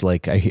watch.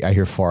 Like I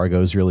hear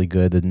Fargo's really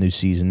good, the new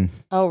season.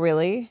 Oh,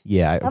 really?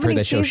 Yeah. I've heard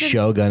that show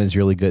Shogun is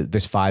really good.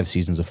 There's 5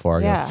 seasons of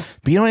Fargo. Yeah.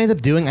 But you know what I end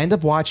up doing? I end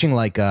up watching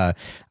like, I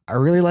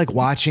really like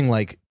watching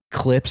like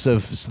clips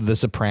of The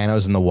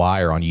Sopranos and The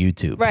Wire on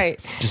YouTube. Right.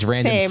 Just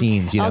random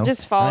scenes, you know? I'll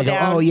just fall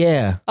down. Oh,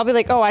 yeah. I'll be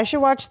like, oh, I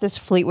should watch this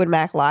Fleetwood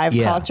Mac live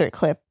concert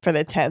clip for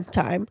the 10th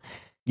time.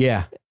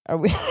 Yeah. Are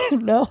we?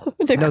 No.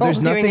 Nicole's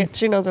doing it.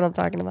 She knows what I'm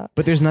talking about.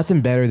 But there's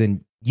nothing better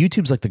than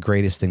YouTube's like the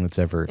greatest thing that's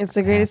ever It's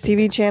the greatest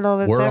TV channel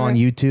that's We're ever. on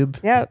YouTube.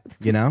 Yep.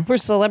 You know? We're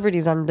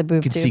celebrities on the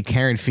boob You can see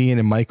Kerryn Feehan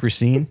and Mike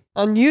Recine.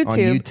 On YouTube. On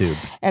YouTube.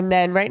 And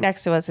then right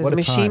next to us is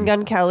Machine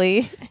Gun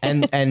Kelly.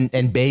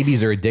 And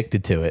babies are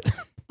addicted to it.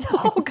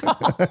 Oh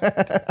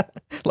God.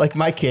 Like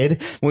my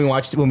kid, when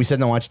we sit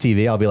down and watch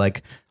TV, I'll be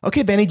like,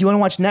 okay, Benny, do you want to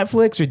watch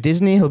Netflix or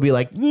Disney? He'll be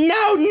like,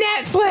 no,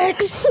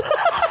 Netflix.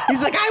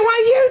 He's like, I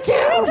want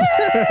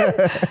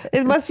YouTube.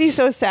 It must be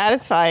so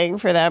satisfying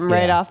for them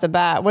right off the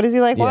bat. What does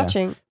he like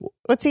watching?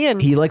 What's he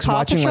in? He likes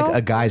watching like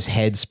a guy's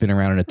head spin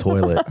around in a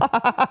toilet.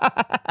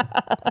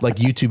 Like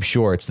YouTube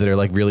shorts that are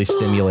like really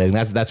stimulating.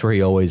 That's where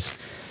he always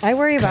I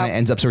worry about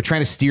ends up. So we're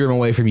trying to steer him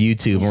away from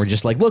YouTube, and we're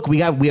just like, look, we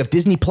have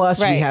Disney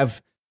Plus, we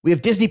have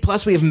Disney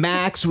Plus, we have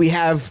Max, we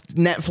have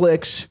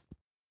Netflix.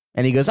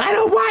 And he goes, I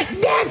don't want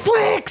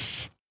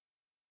Netflix.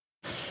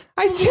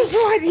 I just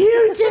want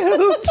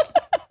YouTube.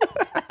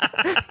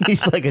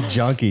 He's like a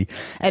junkie.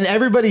 And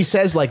everybody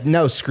says like,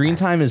 no, screen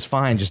time is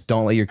fine. Just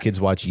don't let your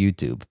kids watch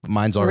YouTube.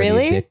 Mine's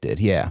already addicted.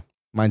 Yeah.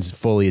 Mine's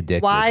fully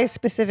addicted. Why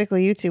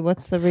specifically YouTube?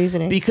 What's the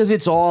reasoning? Because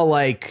it's all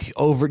like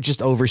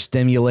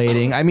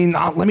overstimulating. I mean,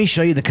 let me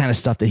show you the kind of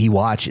stuff that he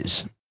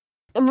watches.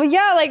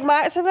 Yeah, like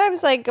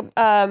sometimes like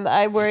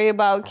I worry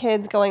about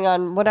kids going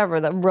on whatever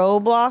the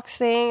Roblox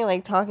thing,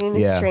 like talking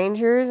to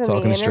strangers and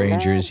talking to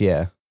strangers.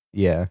 Yeah.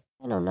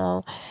 I don't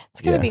know.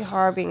 It's going to be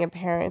hard being a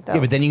parent, though. Yeah,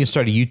 but then you can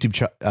start a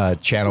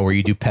YouTube channel where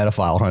you do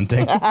pedophile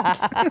hunting.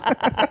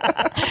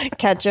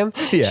 Catch him,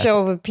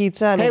 show him a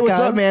pizza and hey, what's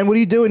up, man? What are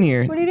you doing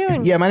here? What are you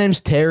doing? Yeah, my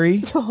name's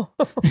Terry.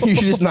 You're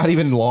just not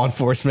even law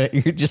enforcement.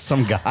 You're just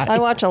some guy. I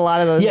watch a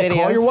lot of those videos.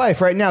 Yeah, call your wife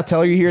right now.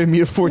 Tell her you're here to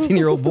meet a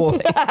 14-year-old boy.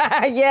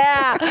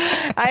 Yeah,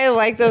 I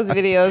like those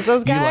videos.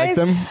 Those guys.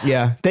 You like them?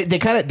 Yeah. They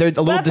kind of, they're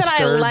a little disturbed.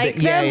 That I like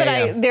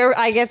them, but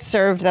I get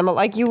served them.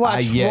 Like you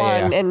watch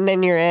one and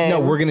then you're in. No,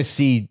 we're going to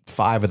see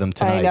 5 of them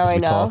tonight because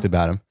we talked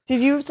about them.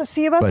 Did you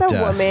see about that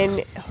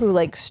woman who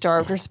like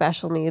starved her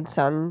special needs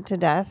son to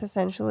death,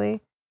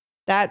 essentially?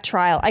 That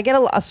trial. I get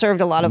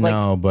served a lot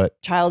of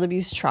child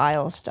abuse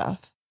trial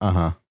stuff.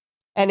 Uh-huh.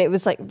 And it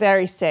was like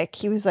very sick.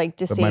 He was like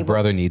disabled. But my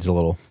brother needs a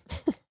little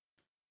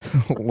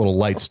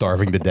light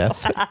starving to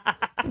death.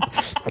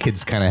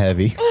 Kid's kind of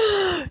heavy.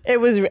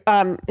 It was,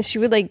 she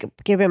would like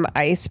give him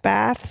ice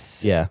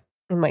baths. Yeah.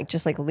 And like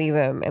just like leave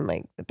him in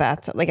like the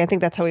bathtub. Like I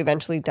think that's how he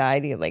eventually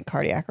died. He had like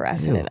cardiac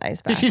arrest in an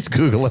ice bath. She's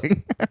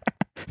Googling.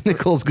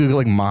 Nicole's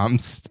Googling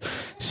mom's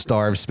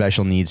starved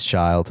special needs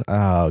child.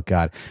 Oh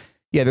God.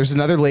 Yeah, there's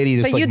another lady,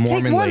 this like Mormon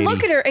lady. You take one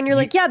look at her and you're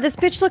like, yeah, this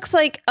bitch looks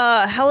like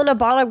Helena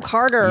Bonham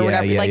Carter or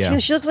whatever.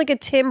 She looks like a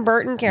Tim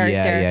Burton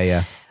character.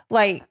 Yeah.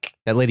 Like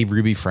that lady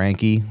Ruby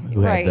Frankie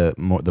who had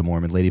the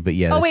Mormon lady. But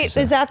yeah. Oh wait,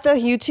 is that the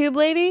YouTube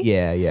lady?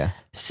 Yeah.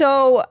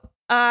 So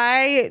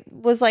I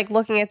was like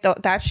looking at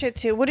that shit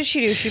too. What did she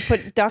do? She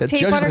put duct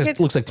tape on her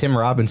kids? Looks like Tim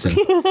Robinson.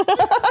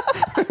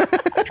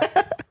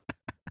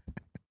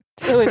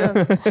 Really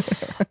does.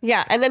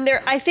 Yeah, and then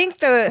I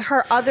think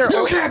her other.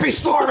 You can't be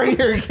starving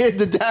your kid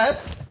to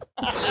death.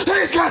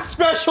 He's got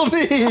special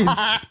needs.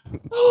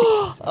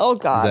 Oh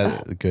God,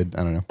 is that good?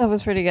 I don't know. That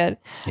was pretty good.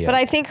 Yeah. But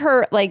I think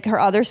her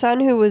other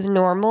son who was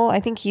normal, I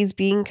think he's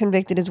being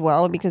convicted as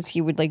well because he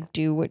would like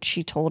do what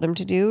she told him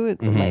to do,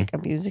 like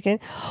abuse the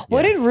kid.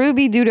 What did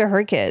Ruby do to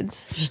her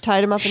kids? She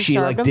tied him up and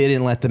starved them?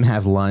 Didn't let them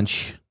have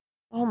lunch.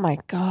 Oh my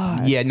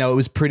God. Yeah, no, it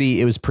was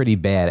pretty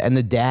bad. And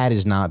the dad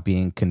is not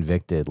being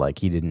convicted. Like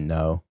he didn't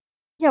know.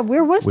 Yeah,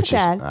 where was the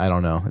dad? I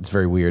don't know. It's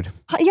very weird.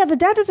 Yeah, the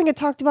dad doesn't get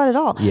talked about at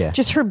all. Yeah.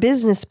 Just her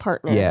business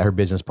partner. Yeah, her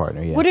business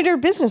partner. Yeah. What did her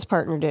business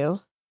partner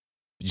do?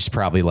 Just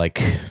probably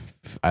like,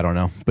 I don't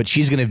know. But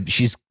she's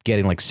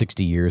getting like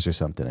 60 years or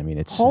something. I mean,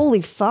 it's.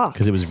 Holy fuck.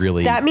 Because it was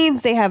really. That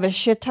means they have a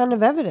shit ton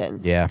of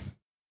evidence. Yeah.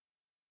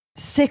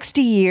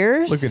 60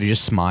 years? Look at her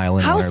just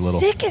smiling. How on her little,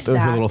 sick is that?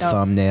 Her little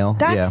thumbnail.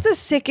 That's the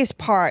sickest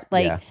part.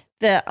 Like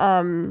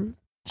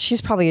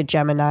she's probably a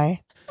Gemini.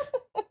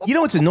 You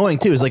know what's annoying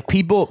too is like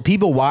people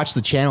watch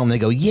the channel and they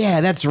go,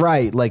 yeah, that's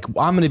right. Like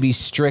I'm going to be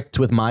strict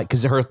with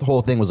because her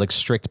whole thing was like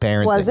strict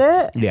parenting. Was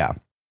it? Yeah.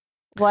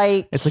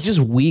 Like it's like just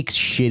weak,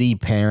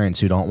 shitty parents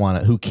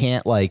who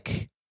can't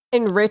like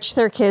enrich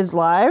their kids'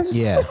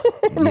 lives. Yeah.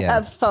 And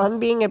have fun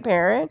being a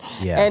parent.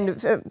 Yeah.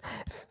 And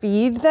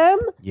feed them.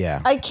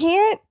 Yeah. I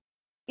can't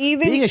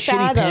even being a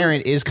shitty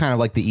parent is kind of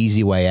like the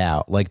easy way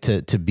out, like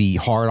to be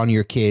hard on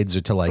your kids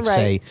or to like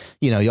say,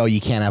 oh, you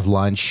can't have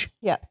lunch.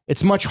 Yeah.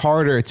 It's much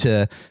harder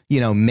to,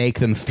 make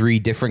them 3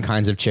 different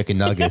kinds of chicken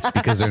nuggets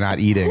because they're not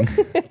eating.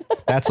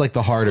 That's like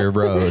the harder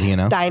road,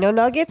 Dino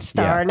nuggets,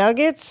 star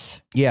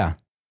nuggets. Yeah.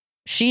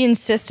 She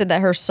insisted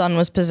that her son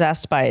was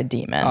possessed by a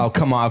demon. Oh,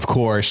 come on, of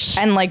course.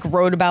 And like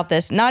wrote about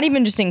this, not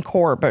even just in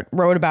court, but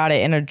wrote about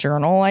it in a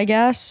journal, I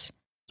guess.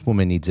 This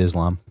woman needs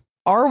Islam.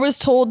 R was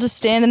told to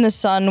stand in the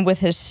sun with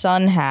his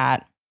sun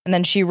hat. And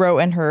then she wrote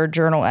in her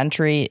journal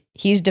entry,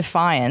 he's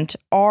defiant.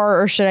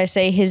 R, or should I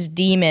say his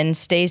demon,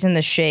 stays in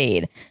the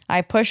shade.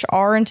 I push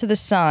R into the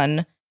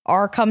sun.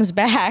 R comes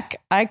back.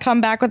 I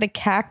come back with a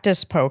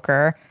cactus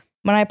poker.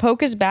 When I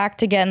poke his back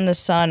to get in the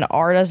sun,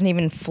 R doesn't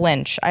even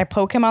flinch. I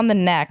poke him on the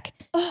neck.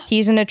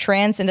 He's in a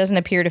trance and doesn't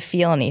appear to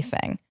feel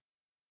anything.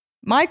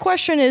 My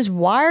question is,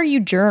 why are you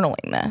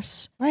journaling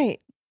this? Right.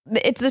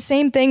 It's the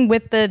same thing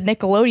with the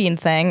Nickelodeon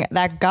thing.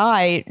 That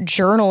guy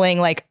journaling,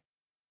 like,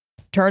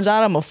 turns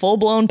out I'm a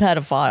full-blown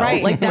pedophile.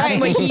 Right. Like, that's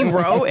what he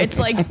wrote. It's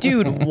like,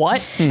 dude,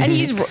 what? And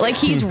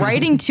he's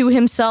writing to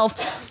himself.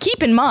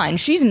 Keep in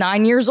mind, she's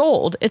 9 years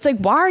old. It's like,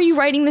 why are you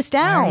writing this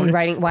down?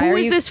 Who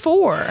is this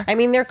for? I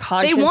mean, their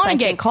conscience. They want to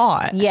get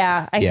caught.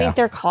 Yeah. I think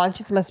their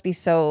conscience must be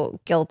so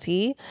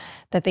guilty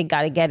that they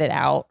got to get it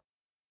out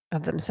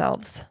of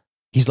themselves.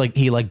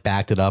 He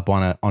backed it up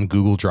on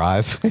Google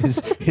Drive,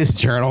 his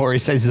journal where he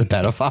says he's a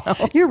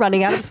pedophile. You're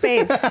running out of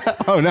space.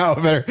 Oh no,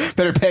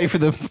 better pay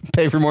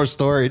for more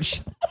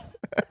storage.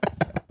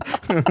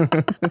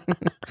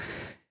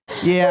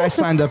 Yeah, I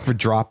signed up for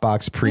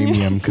Dropbox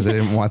Premium because I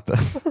didn't want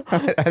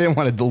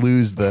to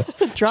lose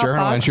the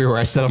journal entry where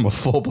I said I'm a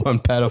full-blown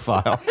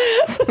pedophile.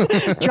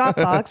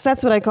 Dropbox,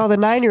 that's what I call the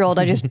 9-year-old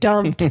I just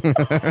dumped.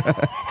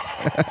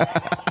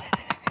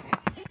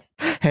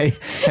 Hey,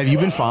 have you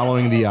been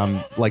following the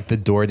the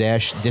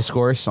DoorDash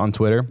discourse on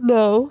Twitter?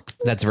 No.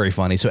 That's very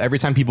funny. So every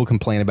time people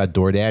complain about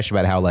DoorDash,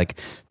 about how like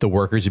the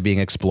workers are being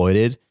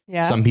exploited,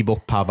 Yeah. Some people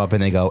pop up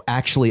and they go,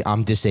 actually,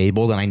 I'm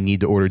disabled and I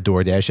need to order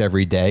DoorDash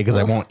every day because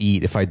I won't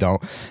eat if I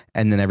don't.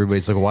 And then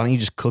everybody's like, why don't you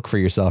just cook for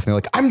yourself? And they're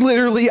like, I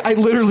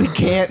literally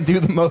can't do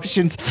the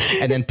motions.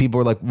 And then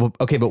people are like, well,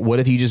 okay, but what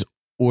if you just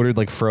ordered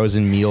like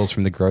frozen meals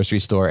from the grocery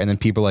store? And then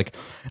people are like,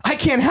 I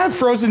can't have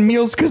frozen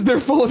meals because they're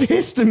full of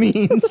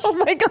histamines. Oh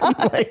my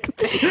God. Like,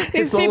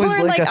 These people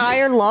are like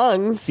iron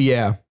lungs.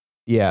 Yeah.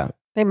 Yeah.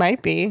 They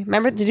might be.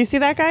 Remember, did you see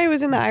that guy who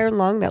was in the iron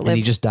lung that lived? And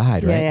he just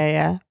died, right?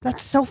 Yeah.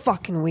 That's so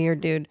fucking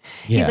weird, dude.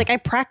 Yeah. He's like, I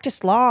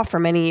practiced law for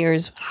many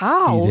years.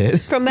 How? You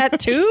did? From that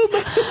tube?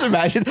 Just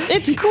imagine.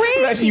 It's crazy.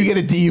 Imagine you get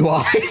a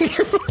DUI.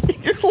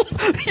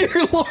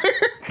 Your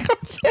lawyer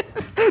comes in.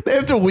 They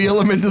have to wheel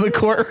him into the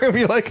courtroom.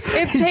 You're like,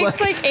 it takes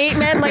like 8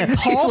 men, like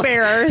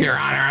pallbearers. Your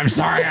Honor, I'm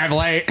sorry I'm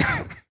late.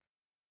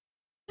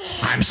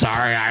 I'm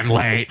sorry I'm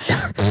late.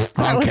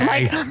 That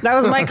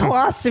was my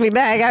colostomy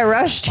bag. I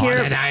rushed here.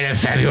 On the night of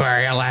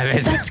February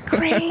 11th. That's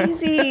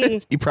crazy.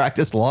 You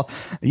practice law?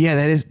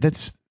 Yeah,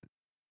 that's.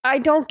 I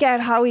don't get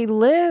how he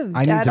lived.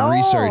 I need to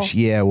research.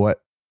 Yeah,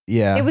 what?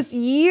 Yeah. It was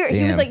years.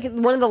 He was like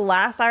one of the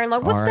last iron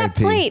lung. What's that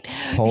plate?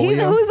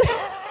 Polio?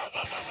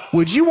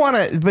 Would you want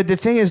to? But the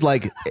thing is,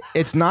 like,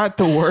 it's not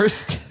the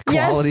worst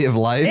quality of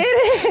life.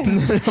 It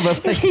is.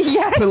 But like,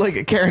 yes. But like,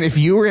 Kerryn, if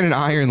you were in an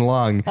iron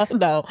lung,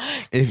 no,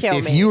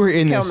 if you were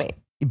in this,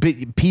 but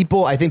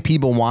people, I think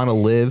people want to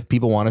live.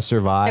 People want to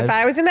survive. If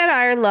I was in that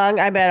iron lung,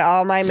 I bet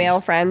all my male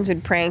friends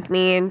would prank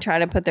me and try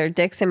to put their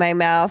dicks in my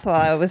mouth while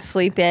I was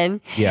sleeping.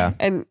 Yeah.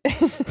 And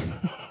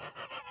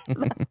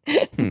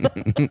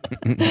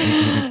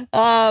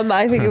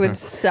I think it would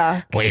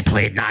suck. We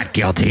plead not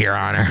guilty, Your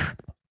Honor.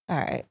 All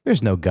right.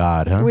 There's no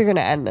God, huh? We're going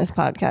to end this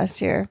podcast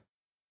here.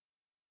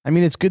 I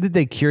mean, it's good that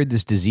they cured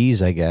this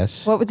disease, I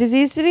guess. What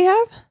disease did he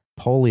have?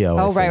 Polio.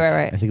 Oh, right.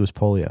 I think it was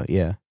polio.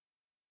 Yeah.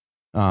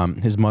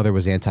 His mother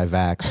was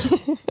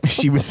anti-vax.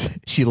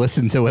 She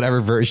listened to whatever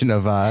version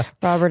of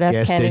Robert F.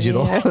 Gas Kennedy.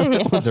 Digital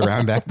was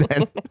around back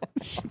then.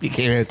 She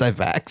became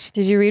anti-vax.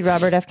 Did you read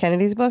Robert F.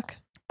 Kennedy's book?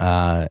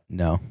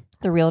 No.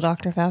 The Real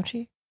Dr.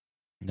 Fauci?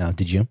 No,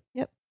 did you?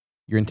 Yep.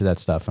 You're into that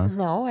stuff, huh?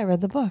 No, I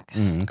read the book.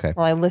 Okay.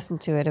 Well, I listened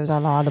to it. It was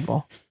on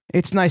Audible.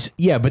 It's nice.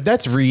 Yeah, but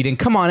that's reading.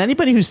 Come on.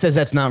 Anybody who says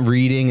that's not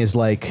reading is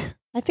like,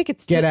 I think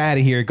it's get out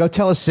of here. Go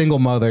tell a single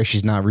mother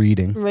she's not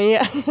reading.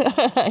 Yeah.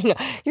 I know.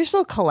 You're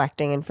still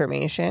collecting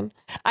information.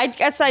 I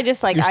guess I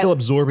just like You're still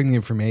absorbing the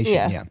information.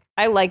 Yeah.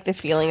 I like the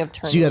feeling of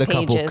turning So you got a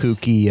pages. couple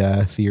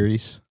kooky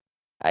theories.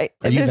 Are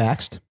you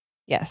vaxxed?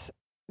 Yes.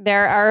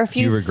 There are a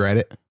few. Do you regret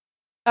it?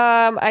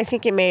 I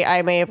think I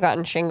may have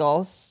gotten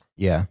shingles.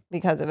 Yeah.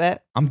 Because of it.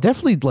 I'm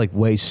definitely like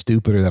way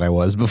stupider than I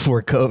was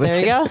before COVID. There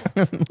you go.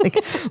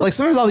 like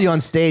sometimes I'll be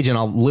on stage and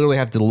I'll literally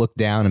have to look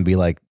down and be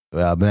like,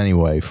 but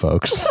anyway,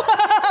 folks.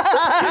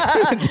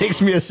 It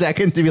takes me a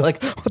second to be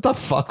like, what the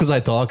fuck was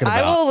I talking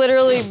about? I will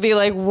literally be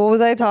like, what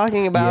was I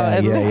talking about?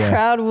 And the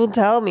crowd will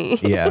tell me.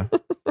 Yeah.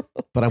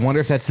 But I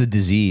wonder if that's the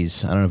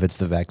disease. I don't know if it's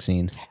the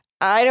vaccine.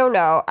 I don't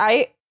know.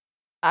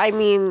 I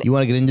mean, you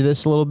want to get into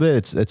this a little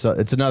bit? It's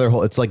another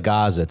whole, it's like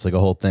Gaza. It's like a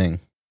whole thing.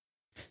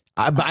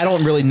 I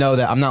don't really know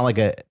that. I'm not like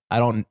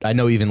I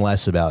know even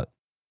less about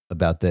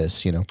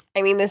this, you know?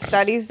 I mean, the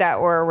studies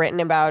that were written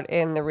about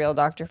in The Real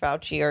Dr.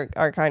 Fauci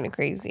are kind of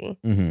crazy.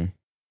 Mm-hmm.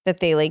 That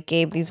they like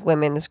gave this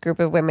group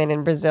of women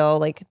in Brazil,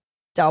 like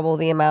double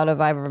the amount of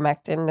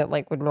ivermectin that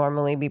like would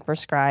normally be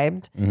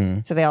prescribed. Mm-hmm.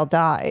 So they all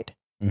died.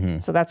 Mm-hmm.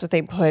 So that's what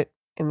they put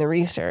in the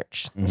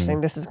research. They're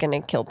saying this is going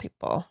to kill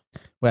people.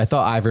 Well, I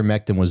thought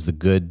ivermectin was the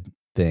good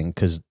thing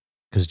because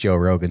Joe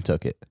Rogan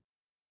took it.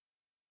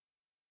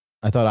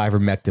 I thought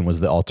ivermectin was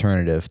the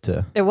alternative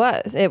to. It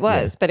was,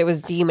 but it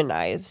was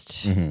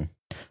demonized. Mm-hmm.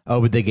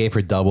 Oh, but they gave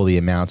her double the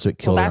amount, so it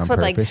killed her on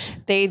purpose.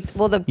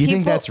 The you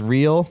think that's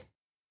real?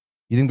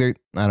 You think they're?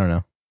 I don't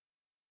know.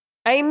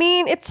 I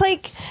mean, it's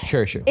like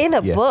sure in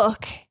a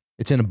book.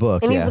 It's in a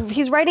book, and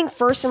he's writing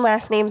first and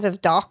last names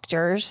of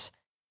doctors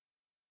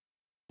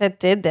that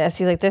did this.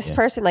 He's like, this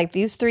person, like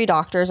these 3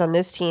 doctors on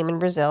this team in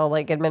Brazil,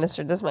 like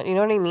administered this much. You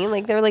know what I mean?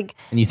 Like they're like.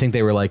 And you think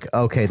they were like,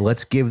 okay,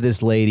 let's give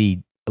this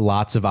lady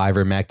lots of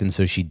ivermectin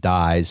so she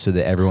dies, so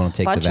that everyone will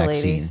take the vaccine.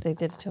 Ladies. They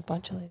did it to a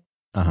bunch of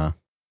ladies.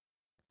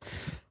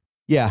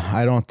 Yeah,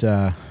 I don't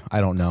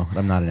know.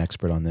 I'm not an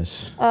expert on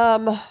this.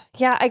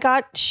 Yeah, I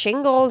got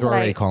shingles. They're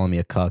already calling me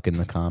a cuck in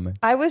the comments.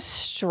 I was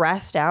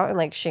stressed out, and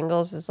like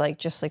shingles is like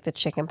just like the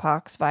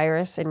chickenpox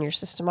virus in your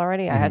system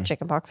already. I had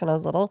chickenpox when I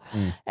was little,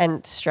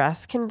 and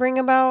stress can bring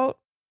about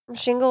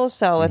shingles.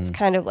 So it's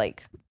kind of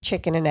like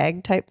chicken and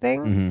egg type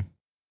thing.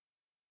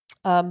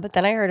 But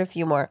then I heard a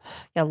few more.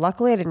 Yeah,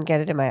 luckily I didn't get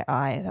it in my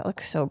eye. That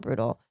looks so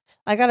brutal.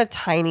 I got a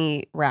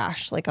tiny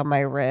rash like on my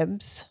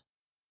ribs.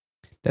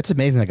 That's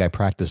amazing. That guy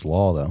practiced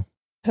law, though.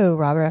 Who?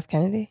 Robert F.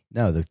 Kennedy?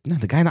 No, the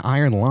guy in the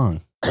iron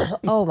lung.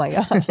 Oh my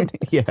god.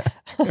 Yeah.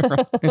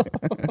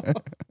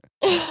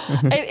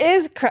 It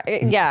is.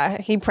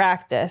 Yeah, he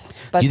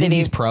practiced. But do you think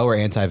he's pro or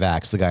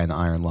anti-vax? The guy in the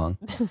iron lung.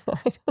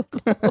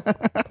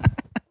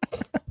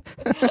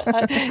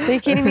 They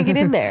can't even get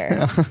in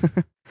there.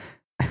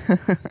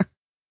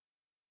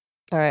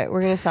 All right,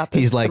 we're gonna stop.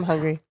 He's like, I'm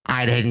hungry.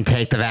 I didn't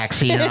take the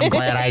vaccine. I'm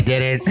glad I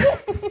didn't.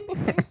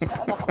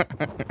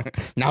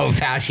 No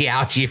Fauci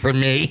ouchie for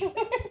me.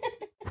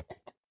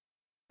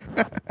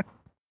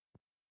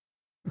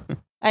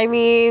 I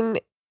mean,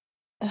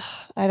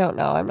 I don't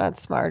know. I'm not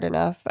smart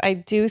enough. I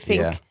do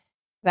think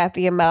that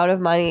the amount of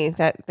money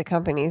that the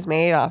company's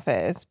made off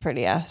it is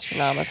pretty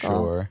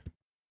astronomical.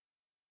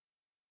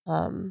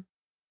 Sure.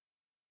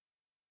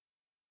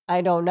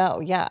 I don't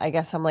know. Yeah, I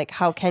guess I'm like,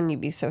 how can you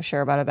be so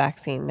sure about a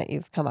vaccine that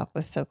you've come up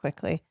with so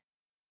quickly?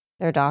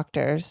 They're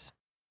doctors.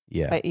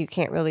 Yeah. But you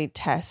can't really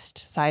test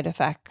side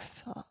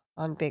effects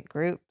on big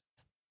groups.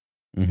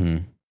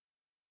 Mm-hmm.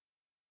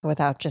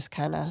 Without just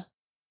kind of,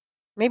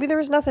 maybe there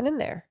was nothing in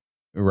there.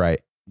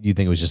 Right. You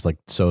think it was just like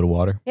soda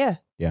water? Yeah.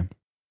 Yeah.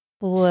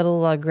 A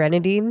little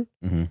grenadine.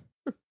 Mm-hmm.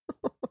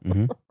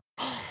 Mm-hmm.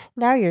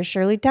 Now you're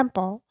Shirley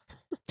Temple.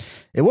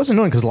 It was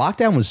annoying because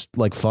lockdown was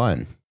like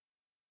fun.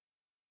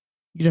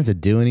 You didn't have to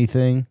do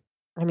anything.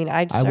 I mean,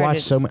 I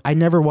watched so many. I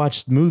never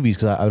watched movies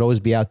because I would always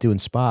be out doing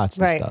spots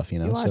and stuff. You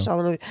know, you watched all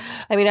the movies.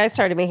 I mean, I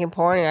started making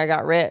porn and I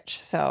got rich,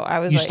 so I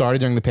was. You started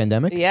during the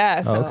pandemic?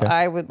 Yeah, so okay.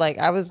 I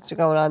was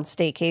going on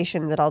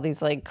staycations at all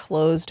these like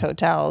closed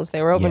hotels.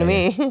 They were open to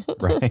me.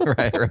 Right.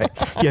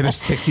 Yeah, they're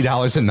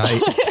 $60 a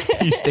night.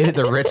 You stayed at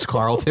the Ritz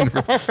Carlton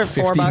for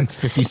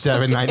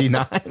 $57.99.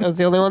 I was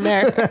the only one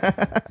there.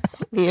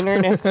 Me and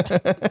Ernest.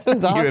 It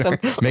was awesome.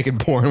 Making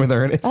porn with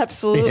Ernest.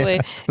 Absolutely.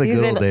 Yeah, the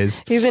good old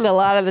days. He's in a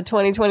lot of the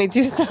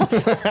 2022 stuff.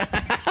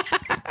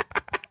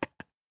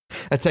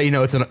 That's how you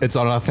know it's an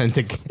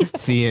authentic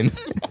Feehan.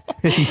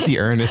 If you see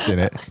Ernest in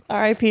it.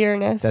 R.I.P.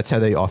 Ernest. That's how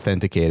they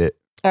authenticate it.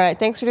 All right.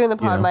 Thanks for doing the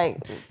pod, Mike.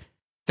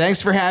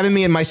 Thanks for having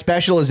me. And my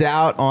special is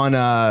out on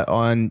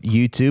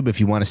YouTube if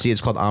you want to see it.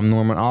 It's called I'm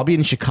Norman. I'll be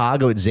in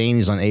Chicago at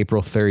Zany's on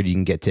April 3rd. You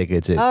can get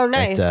tickets at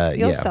nice.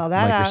 You'll sell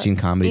that out.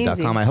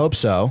 MikeRacineComedy.com. I hope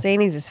so.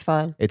 Zany's is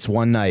fun. It's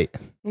one night.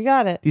 You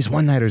got it. These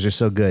one-nighters are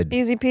so good.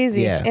 Easy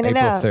peasy. Yeah, in and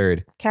April out.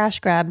 3rd. Cash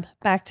grab.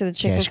 Back to the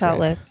chicken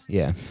cutlets.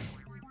 Yeah.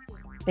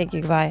 Thank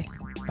you. Goodbye.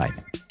 Bye.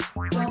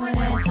 Throwing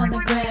ass on the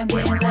gram,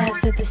 getting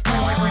laughs at the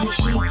stand. Only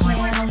she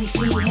can, only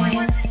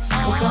Feehans.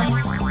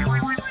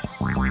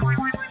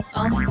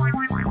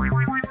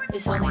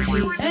 It's only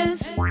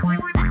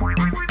Feehans.